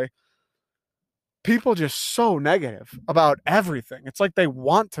class, really. People just so negative about everything. It's like they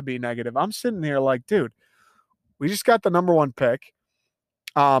want to be negative. I'm sitting here like, dude, we just got the number one pick.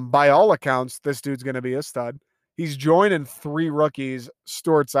 By all accounts, this dude's going to be a stud. He's joining 3 rookies.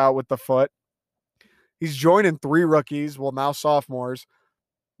 Stewart's out with the foot. He's joining 3 rookies, well, now sophomores,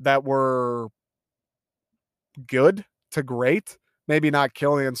 that were good to great. Maybe not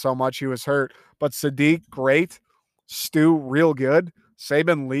Killian so much. He was hurt. But Sadiq, great. Stu, real good.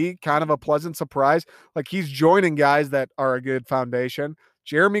 Saban Lee, kind of a pleasant surprise. Like, he's joining guys that are a good foundation.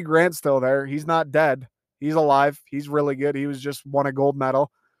 Jeremy Grant's still there. He's not dead. He's alive. He's really good. He was just won a gold medal.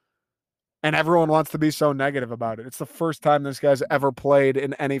 And everyone wants to be so negative about it. It's the first time this guy's ever played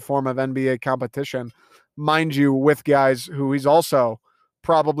in any form of NBA competition. Mind you, with guys who he's also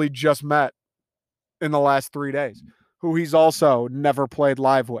probably just met in the last 3 days, who he's also never played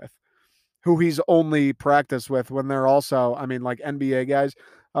live with, who he's only practiced with when they're also, I mean, like NBA guys,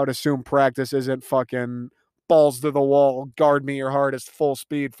 I would assume practice isn't fucking balls to the wall, guard me your hardest, full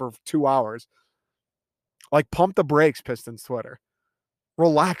speed for 2 hours. Like, pump the brakes, Pistons Twitter.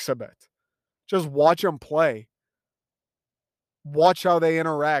 Relax a bit. Just watch them play. Watch how they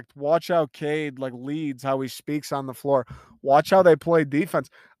interact. Watch how Cade leads, how he speaks on the floor. Watch how they play defense.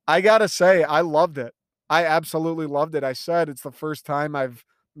 I gotta say, I loved it. I absolutely loved it. I said it's the first time I've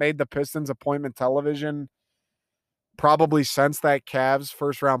made the Pistons appointment television probably since that Cavs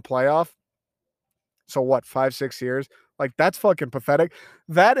first round playoff. So what, 5-6 years? Like, that's fucking pathetic.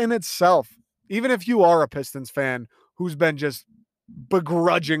 That in itself, even if you are a Pistons fan who's been just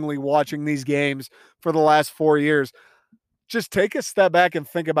begrudgingly watching these games for the last 4 years, just take a step back and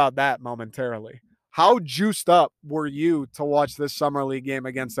think about that momentarily. How juiced up were you to watch this Summer League game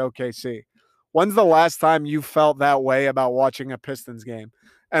against OKC? When's the last time you felt that way about watching a Pistons game?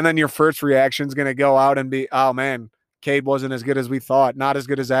 And then your first reaction is going to go out and be, oh man, Cade wasn't as good as we thought, not as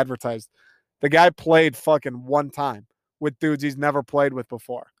good as advertised. The guy played fucking one time with dudes he's never played with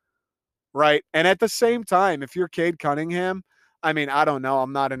before, right? And at the same time, if you're Cade Cunningham, I mean, I don't know.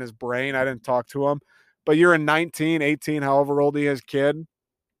 I'm not in his brain. I didn't talk to him. But you're a 19, 18, however old he is, kid,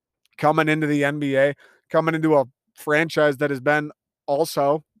 coming into the NBA, coming into a franchise that has been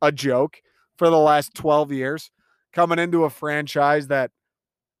also a joke for the last 12 years, coming into a franchise that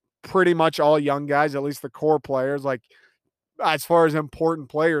pretty much all young guys, at least the core players, like as far as important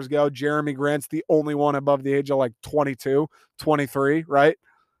players go, Jeremy Grant's the only one above the age of 22, 23, right?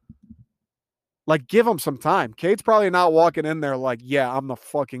 Like, give him some time. Cade's probably not walking in there like, yeah, I'm the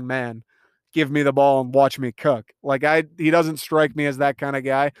fucking man. Give me the ball and watch me cook. He doesn't strike me as that kind of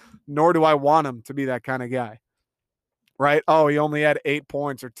guy, nor do I want him to be that kind of guy. Right? Oh, he only had 8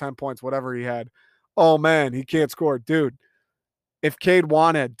 points or 10 points, whatever he had. Oh man, he can't score. Dude, if Cade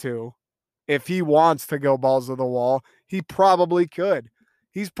wanted to, if he wants to go balls to the wall, he probably could.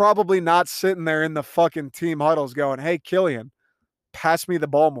 He's probably not sitting there in the fucking team huddles going, hey, Killian, pass me the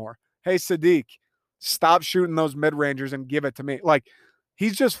ball more. Hey, Sadiq, stop shooting those mid-rangers and give it to me. Like,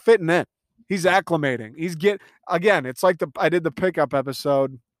 he's just fitting in. He's acclimating. Again, it's like I did the pickup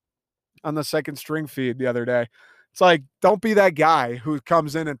episode on the second string feed the other day. It's like, don't be that guy who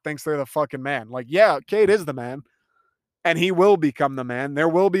comes in and thinks they're the fucking man. Like, yeah, Cade is the man, and he will become the man. There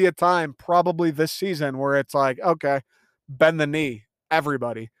will be a time, probably this season, where it's like, okay, bend the knee,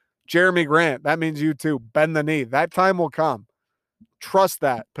 everybody. Jeremy Grant, that means you too. Bend the knee. That time will come. Trust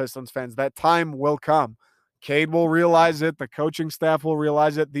that, Pistons fans. That time will come. Cade will realize it. The coaching staff will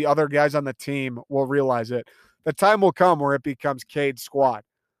realize it. The other guys on the team will realize it. The time will come where it becomes Cade's squad,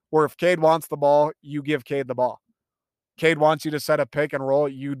 where if Cade wants the ball, you give Cade the ball. Cade wants you to set a pick and roll,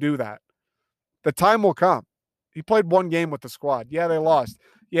 you do that. The time will come. He played one game with the squad. Yeah, they lost.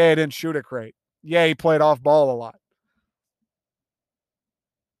 Yeah, he didn't shoot it great. Yeah, he played off ball a lot.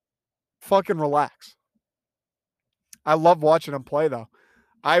 Fucking relax. I love watching him play, though.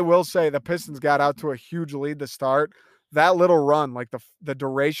 I will say the Pistons got out to a huge lead to start. That little run, like the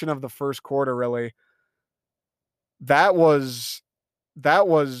duration of the first quarter, really, that was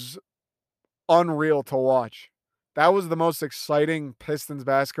unreal to watch. That was the most exciting Pistons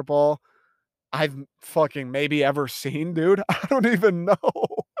basketball I've fucking maybe ever seen, dude. I don't even know.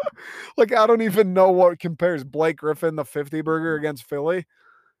 Like, I don't even know what compares. Blake Griffin, the 50 burger against Philly.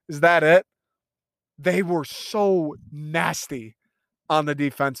 Is that it? They were so nasty on the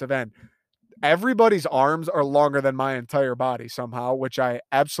defensive end. Everybody's arms are longer than my entire body somehow, which I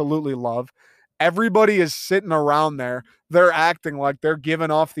absolutely love. Everybody is sitting around there. They're acting like they're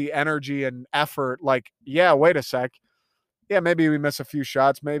giving off the energy and effort. Like, yeah, wait a sec. Yeah, maybe we miss a few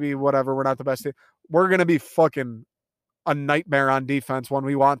shots. Maybe whatever. We're not the best team. We're going to be fucking a nightmare on defense when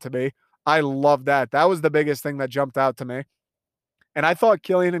we want to be. I love that. That was the biggest thing that jumped out to me. And I thought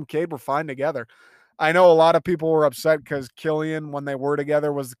Killian and Cade were fine together. I know a lot of people were upset because Killian, when they were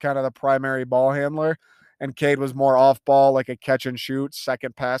together, was kind of the primary ball handler, and Cade was more off ball, like a catch and shoot,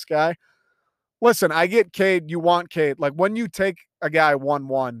 second pass guy. Listen, I get Cade. You want Cade. Like when you take a guy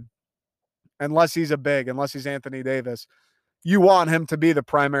 1-1, unless he's a big, unless he's Anthony Davis, you want him to be the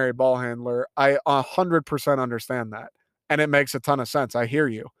primary ball handler. I 100% understand that. And it makes a ton of sense. I hear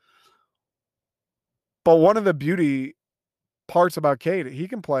you. But one of the beauty parts about Cade, he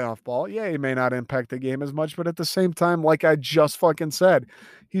can play off ball. Yeah, he may not impact the game as much, but at the same time, like I just fucking said,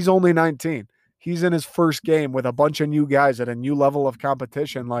 he's only 19. He's in his first game with a bunch of new guys at a new level of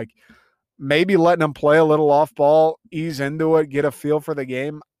competition. Like maybe letting him play a little off ball, ease into it, get a feel for the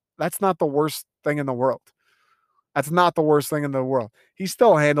game. That's not the worst thing in the world. That's not the worst thing in the world. He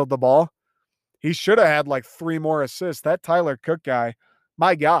still handled the ball. He should have had like 3 more assists. That Tyler Cook guy,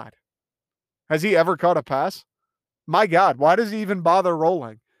 my God, has he ever caught a pass? My God, why does he even bother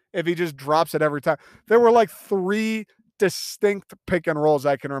rolling if he just drops it every time? There were like 3 distinct pick and rolls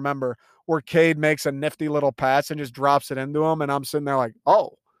I can remember where Cade makes a nifty little pass and just drops it into him. And I'm sitting there like,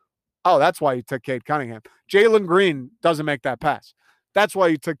 oh, that's why you took Cade Cunningham. Jalen Green doesn't make that pass. That's why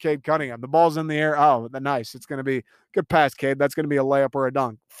you took Cade Cunningham. The ball's in the air. Oh, nice. It's going to be good pass, Cade. That's going to be a layup or a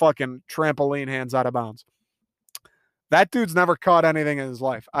dunk. Fucking trampoline hands out of bounds. That dude's never caught anything in his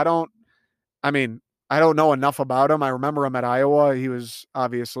life. I don't know enough about him. I remember him at Iowa. He was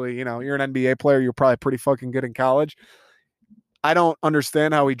obviously, you're an NBA player. You're probably pretty fucking good in college. I don't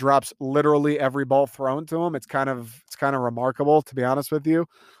understand how he drops literally every ball thrown to him. It's kind of remarkable, to be honest with you.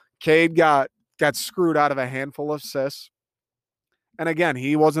 Cade got screwed out of a handful of assists. And again,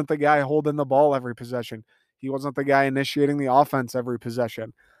 he wasn't the guy holding the ball every possession. He wasn't the guy initiating the offense every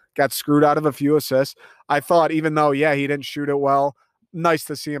possession. Got screwed out of a few assists. I thought even though, yeah, he didn't shoot it well, nice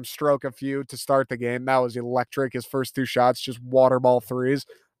to see him stroke a few to start the game. That was electric. His first 2 shots, just water ball threes.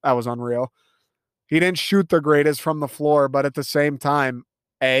 That was unreal. He didn't shoot the greatest from the floor, but at the same time,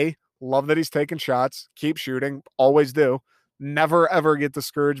 love that he's taking shots. Keep shooting. Always do. Never, ever get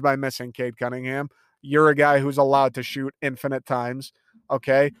discouraged by missing, Cade Cunningham. You're a guy who's allowed to shoot infinite times,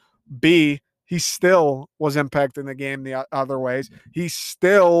 okay? B, he still was impacting the game the other ways. He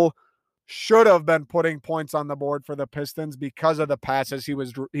still should have been putting points on the board for the Pistons because of the passes. He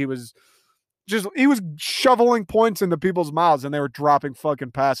was shoveling points into people's mouths and they were dropping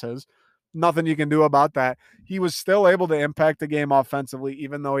fucking passes. Nothing you can do about that. He was still able to impact the game offensively,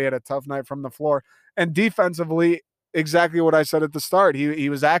 even though he had a tough night from the floor. And defensively, exactly what I said at the start. He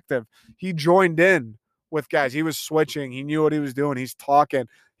was active. He joined in with guys. He was switching. He knew what he was doing. He's talking.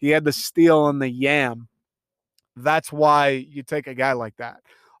 He had the steal and the yam. That's why you take a guy like that.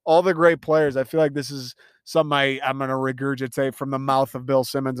 All the great players, I feel like this is something I'm going to regurgitate from the mouth of Bill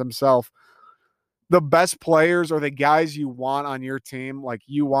Simmons himself. The best players are the guys you want on your team, like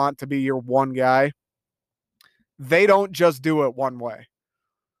you want to be your one guy. They don't just do it one way.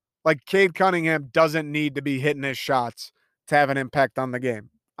 Like Cade Cunningham doesn't need to be hitting his shots to have an impact on the game.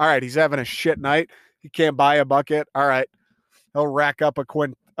 All right, he's having a shit night. He can't buy a bucket. All right, he'll rack up a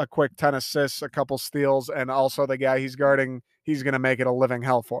quick 10 assists, a couple steals, and also the guy he's guarding, he's going to make it a living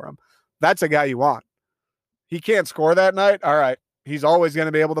hell for him. That's a guy you want. He can't score that night. All right, he's always going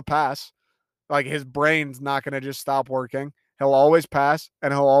to be able to pass. Like his brain's not going to just stop working. He'll always pass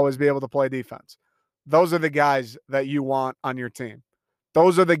and he'll always be able to play defense. Those are the guys that you want on your team.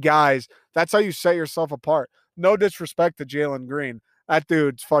 Those are the guys. That's how you set yourself apart. No disrespect to Jalen Green. That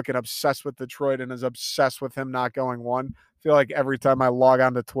dude's fucking obsessed with Detroit and is obsessed with him not going 1. I feel like every time I log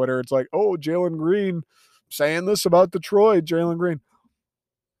onto Twitter, it's like, oh, Jalen Green saying this about Detroit, Jalen Green.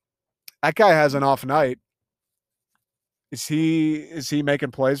 That guy has an off night. Is he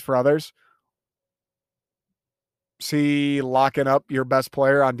making plays for others? Is he locking up your best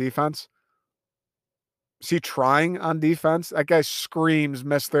player on defense? Is he trying on defense? That guy screams,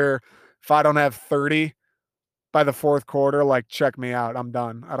 Mr. If I don't have 30 by the fourth quarter, like, check me out. I'm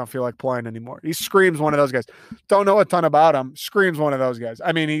done. I don't feel like playing anymore. He screams one of those guys. Don't know a ton about him. Screams one of those guys.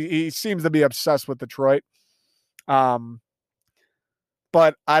 I mean, he seems to be obsessed with Detroit.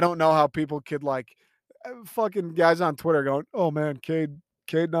 But I don't know how people could like fucking guys on Twitter going, "Oh man, Cade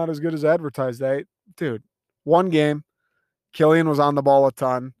not as good as advertised." Dude, one game, Killian was on the ball a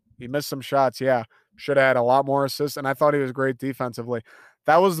ton. He missed some shots. Yeah, should have had a lot more assists, and I thought he was great defensively.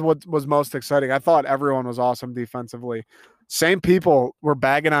 That was what was most exciting. I thought everyone was awesome defensively. Same people were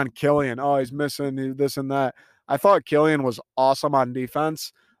bagging on Killian. Oh, he's missing this and that. I thought Killian was awesome on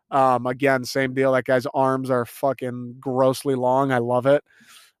defense. Again, same deal. That guy's arms are fucking grossly long. I love it.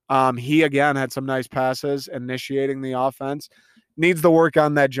 He again had some nice passes, initiating the offense. Needs to work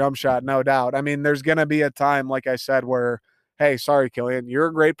on that jump shot, no doubt. I mean, there's gonna be a time, like I said, where, hey, sorry, Killian, you're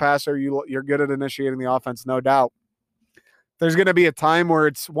a great passer. You're good at initiating the offense, no doubt. There's gonna be a time where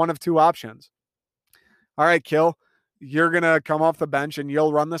it's one of two options. All right, Kill, you're gonna come off the bench and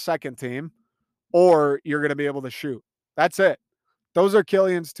you'll run the second team, or you're gonna be able to shoot. That's it. Those are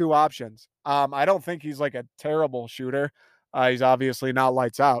Killian's two options. I don't think he's like a terrible shooter. He's obviously not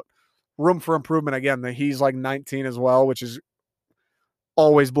lights out. Room for improvement again. That he's like 19 as well, which is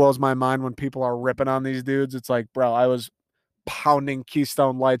always blows my mind when people are ripping on these dudes. It's like, bro, I was pounding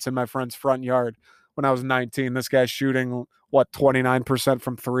Keystone Lights in my friend's front yard when I was 19. This guy's shooting what 29%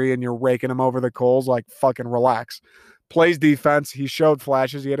 from three, and you're raking him over the coals. Like, fucking relax. Plays defense. He showed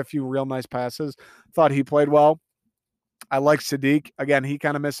flashes. He had a few real nice passes. Thought he played well. I like Sadiq. Again, he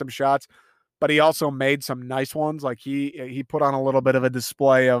kind of missed some shots, but he also made some nice ones. Like he put on a little bit of a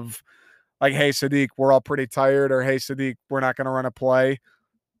display of like, hey, Sadiq, we're all pretty tired, or hey, Sadiq, we're not going to run a play.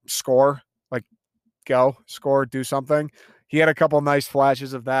 Score. Like, go, score, do something. He had a couple nice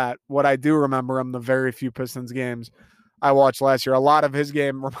flashes of that. What I do remember him, the very few Pistons games I watched last year, a lot of his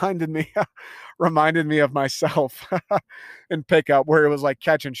game reminded me of myself in pickup, where it was like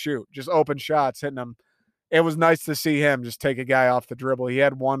catch and shoot, just open shots, hitting them. It was nice to see him just take a guy off the dribble. He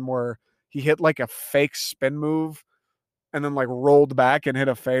had one where he hit like a fake spin move and then like rolled back and hit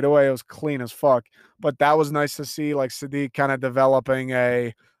a fadeaway. It was clean as fuck. But that was nice to see, like Sadiq kind of developing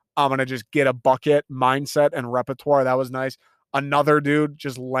a I'm gonna just get a bucket mindset and repertoire. That was nice. Another dude,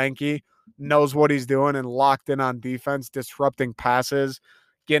 just lanky, knows what he's doing and locked in on defense, disrupting passes,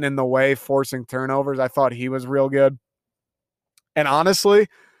 getting in the way, forcing turnovers. I thought he was real good. And honestly,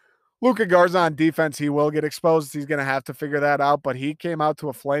 Luka Garza on defense, he will get exposed. He's going to have to figure that out, but he came out to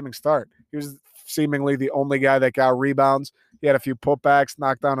a flaming start. He was seemingly the only guy that got rebounds. He had a few putbacks,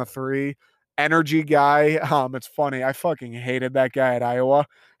 knocked down a three. Energy guy. It's funny. I fucking hated that guy at Iowa.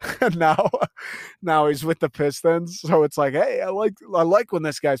 now he's with the Pistons. So it's like, hey, I like when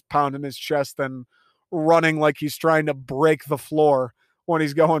this guy's pounding his chest and running like he's trying to break the floor when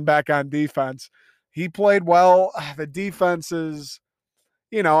he's going back on defense. He played well. The defense is,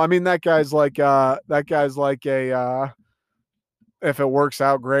 I mean, that guy's like a if it works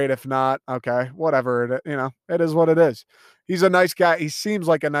out, great. If not, okay, whatever. It is what it is. He's a nice guy. He seems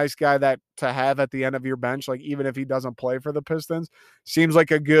like a nice guy that to have at the end of your bench, like even if he doesn't play for the Pistons, seems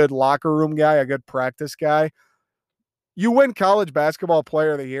like a good locker room guy, a good practice guy. You win college basketball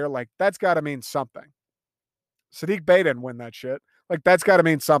player of the year, like that's got to mean something. Sadiq Bey didn't win that shit. Like that's got to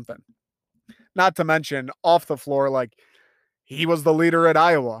mean something. Not to mention off the floor, like he was the leader at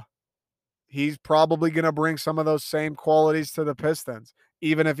Iowa. He's probably going to bring some of those same qualities to the Pistons,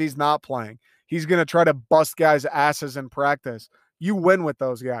 even if he's not playing. He's going to try to bust guys' asses in practice. You win with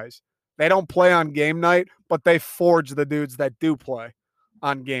those guys. They don't play on game night, but they forge the dudes that do play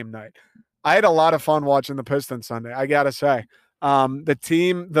on game night. I had a lot of fun watching the Pistons Sunday, I got to say.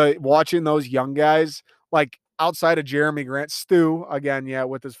 Watching those young guys, like outside of Jeremy Grant, Stu, again, yeah,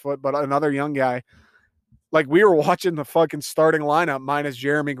 with his foot, but another young guy, like we were watching the fucking starting lineup minus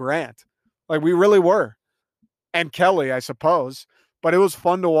Jeremy Grant. Like we really were. And Kelly, I suppose. But it was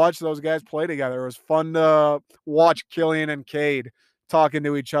fun to watch those guys play together. It was fun to watch Killian and Cade talking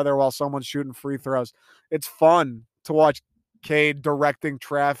to each other while someone's shooting free throws. It's fun to watch Cade directing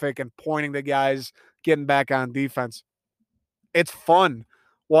traffic and pointing to guys getting back on defense. It's fun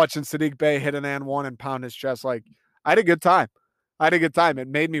watching Sadiq Bey hit an and one and pound his chest. Like, I had a good time. It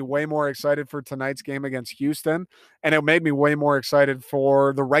made me way more excited for tonight's game against Houston, and it made me way more excited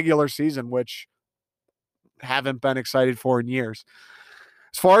for the regular season, which haven't been excited for in years.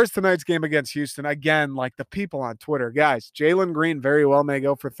 As far as tonight's game against Houston, again, like the people on Twitter, guys, Jalen Green very well may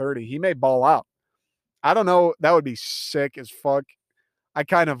go for 30. He may ball out. I don't know. That would be sick as fuck. I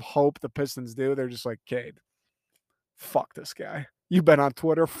kind of hope the Pistons do. They're just like, Cade, fuck this guy. You've been on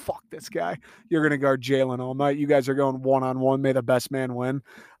Twitter. Fuck this guy. You're going to guard Jalen all night. You guys are going one-on-one. May the best man win.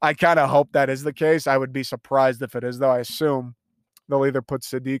 I kind of hope that is the case. I would be surprised if it is, though. I assume they'll either put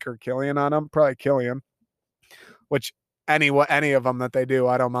Sadiq or Killian on him. Probably Killian, which any of them that they do,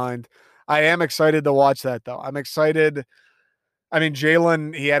 I don't mind. I am excited to watch that, though. I'm excited. I mean,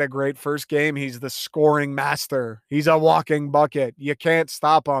 Jalen, he had a great first game. He's the scoring master. He's a walking bucket. You can't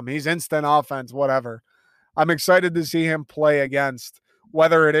stop him. He's instant offense, whatever. I'm excited to see him play against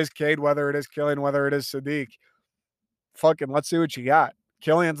whether it is Cade, whether it is Killian, whether it is Sadiq. Fucking let's see what you got.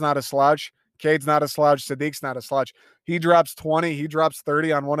 Killian's not a slouch. Cade's not a slouch. Sadiq's not a slouch. He drops 20, he drops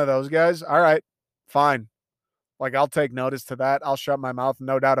 30 on one of those guys. All right, fine. Like, I'll take notice to that. I'll shut my mouth,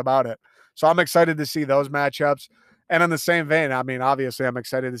 no doubt about it. So I'm excited to see those matchups. And in the same vein, I mean, obviously, I'm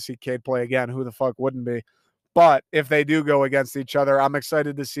excited to see Cade play again. Who the fuck wouldn't be? But if they do go against each other, I'm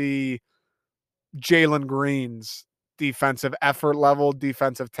excited to see Jalen Green's defensive effort level,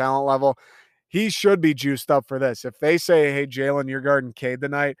 defensive talent level. He should be juiced up for this. If they say, hey, Jalen, you're guarding Cade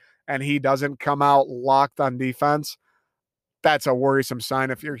tonight, and he doesn't come out locked on defense, that's a worrisome sign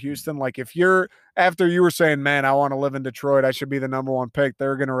if you're Houston. Like, if you're, after you were saying, man, I want to live in Detroit, I should be the number one pick,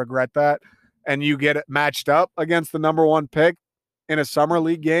 they're going to regret that. And you get it matched up against the number one pick in a summer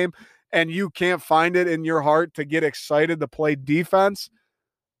league game, and you can't find it in your heart to get excited to play defense.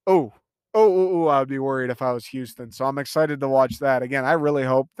 I'd be worried if I was Houston. So I'm excited to watch that. Again, I really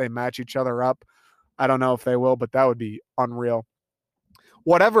hope they match each other up. I don't know if they will, but that would be unreal.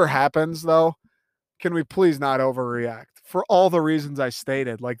 Whatever happens, though, can we please not overreact for all the reasons I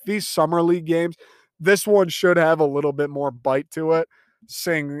stated? Like, these summer league games, this one should have a little bit more bite to it,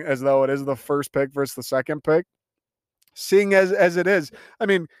 seeing as though it is the first pick versus the second pick. Seeing as it is, I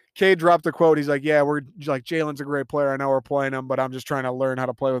mean, Cade dropped a quote. He's like, yeah, we're like, Jalen's a great player. I know we're playing him, but I'm just trying to learn how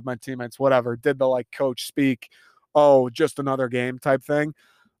to play with my teammates, whatever. Did the like coach speak, oh, just another game type thing.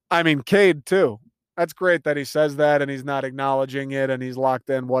 I mean, Cade too. That's great that he says that and he's not acknowledging it and he's locked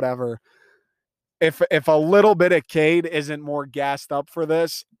in, whatever. If a little bit of Cade isn't more gassed up for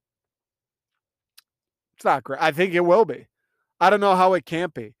this, it's not great. I think it will be. I don't know how it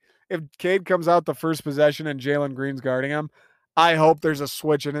can't be. If Cade comes out the first possession and Jalen Green's guarding him, I hope there's a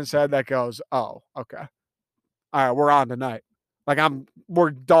switch in his head that goes, oh, okay. All right, we're on tonight. Like,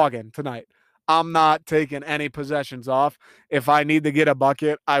 we're dogging tonight. I'm not taking any possessions off. If I need to get a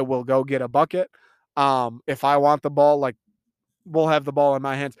bucket, I will go get a bucket. If I want the ball, like, we'll have the ball in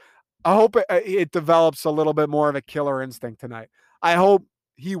my hands. I hope it develops a little bit more of a killer instinct tonight. I hope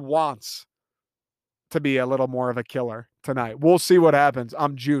he wants to be a little more of a killer tonight. We'll see what happens.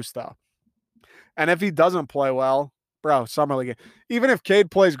 I'm juiced, though. And if he doesn't play well, bro, summer league, even if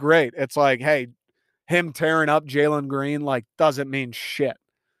Cade plays great, it's like, hey, him tearing up Jalen Green, like, doesn't mean shit.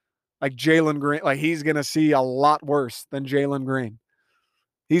 Like, Jalen Green, like, he's going to see a lot worse than Jalen Green.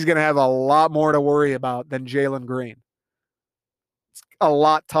 He's going to have a lot more to worry about than Jalen Green. It's a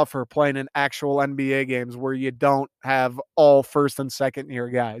lot tougher playing in actual NBA games where you don't have all first and second year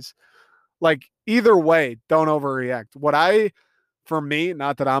guys. Like, either way, don't overreact. For me,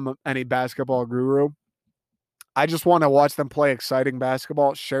 not that I'm any basketball guru, I just want to watch them play exciting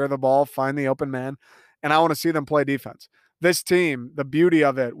basketball, share the ball, find the open man, and I want to see them play defense. This team, the beauty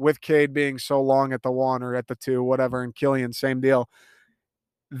of it, with Cade being so long at the one or at the two, whatever, and Killian, same deal.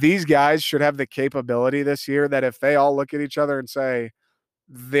 These guys should have the capability this year that if they all look at each other and say,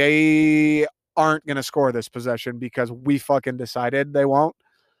 they aren't going to score this possession because we fucking decided they won't,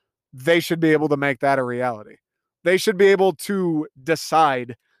 they should be able to make that a reality. They should be able to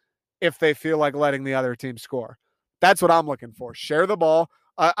decide if they feel like letting the other team score. That's what I'm looking for. Share the ball.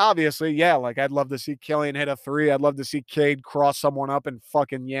 Obviously, yeah, like, I'd love to see Killian hit a three. I'd love to see Cade cross someone up and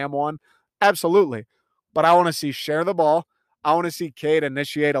fucking yam one. Absolutely. But I want to see share the ball. I want to see Cade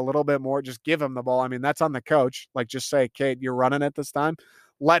initiate a little bit more. Just give him the ball. I mean, that's on the coach. Like, just say, Cade, you're running it this time.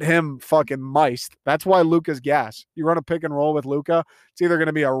 Let him fucking meist. That's why Luka's gas. You run a pick and roll with Luka, it's either going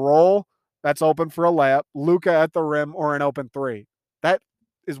to be a roll that's open for a layup, Luka at the rim, or an open three. That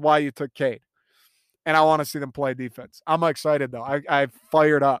is why you took Cade. And I want to see them play defense. I'm excited, though. I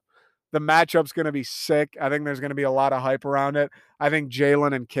fired up. The matchup's going to be sick. I think there's going to be a lot of hype around it. I think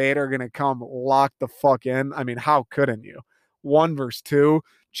Jalen and Cade are going to come lock the fuck in. I mean, how couldn't you? 1 versus 2.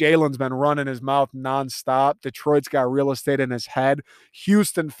 Jalen's been running his mouth nonstop. Detroit's got real estate in his head.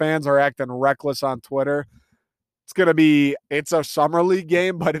 Houston fans are acting reckless on Twitter. It's a summer league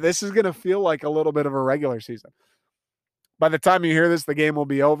game, but this is going to feel like a little bit of a regular season. By the time you hear this, the game will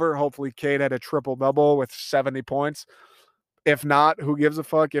be over. Hopefully, Cade had a triple-double with 70 points. If not, who gives a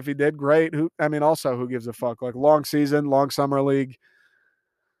fuck? If he did, great. Who gives a fuck? Like, long season, long summer league.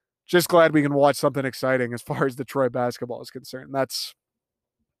 Just glad we can watch something exciting as far as Detroit basketball is concerned.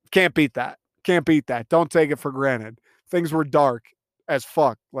 Can't beat that. Can't beat that. Don't take it for granted. Things were dark as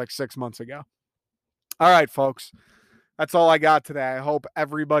fuck like 6 months ago. All right, folks. That's all I got today. I hope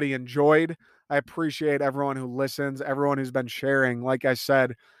everybody enjoyed. I appreciate everyone who listens, everyone who's been sharing. Like I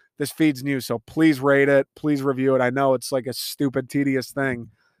said, this feed's new, so please rate it. Please review it. I know it's like a stupid, tedious thing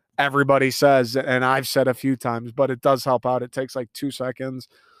everybody says, and I've said a few times, but it does help out. It takes like 2 seconds.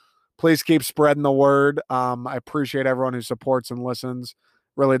 Please keep spreading the word. I appreciate everyone who supports and listens.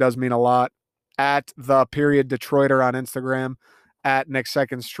 Really does mean a lot. At @Detroiter on Instagram, at Nick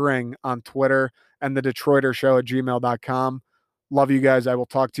Second String on Twitter, and the Detroiter Show at gmail.com. Love you guys. I will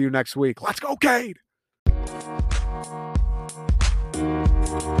talk to you next week. Let's go, Cade!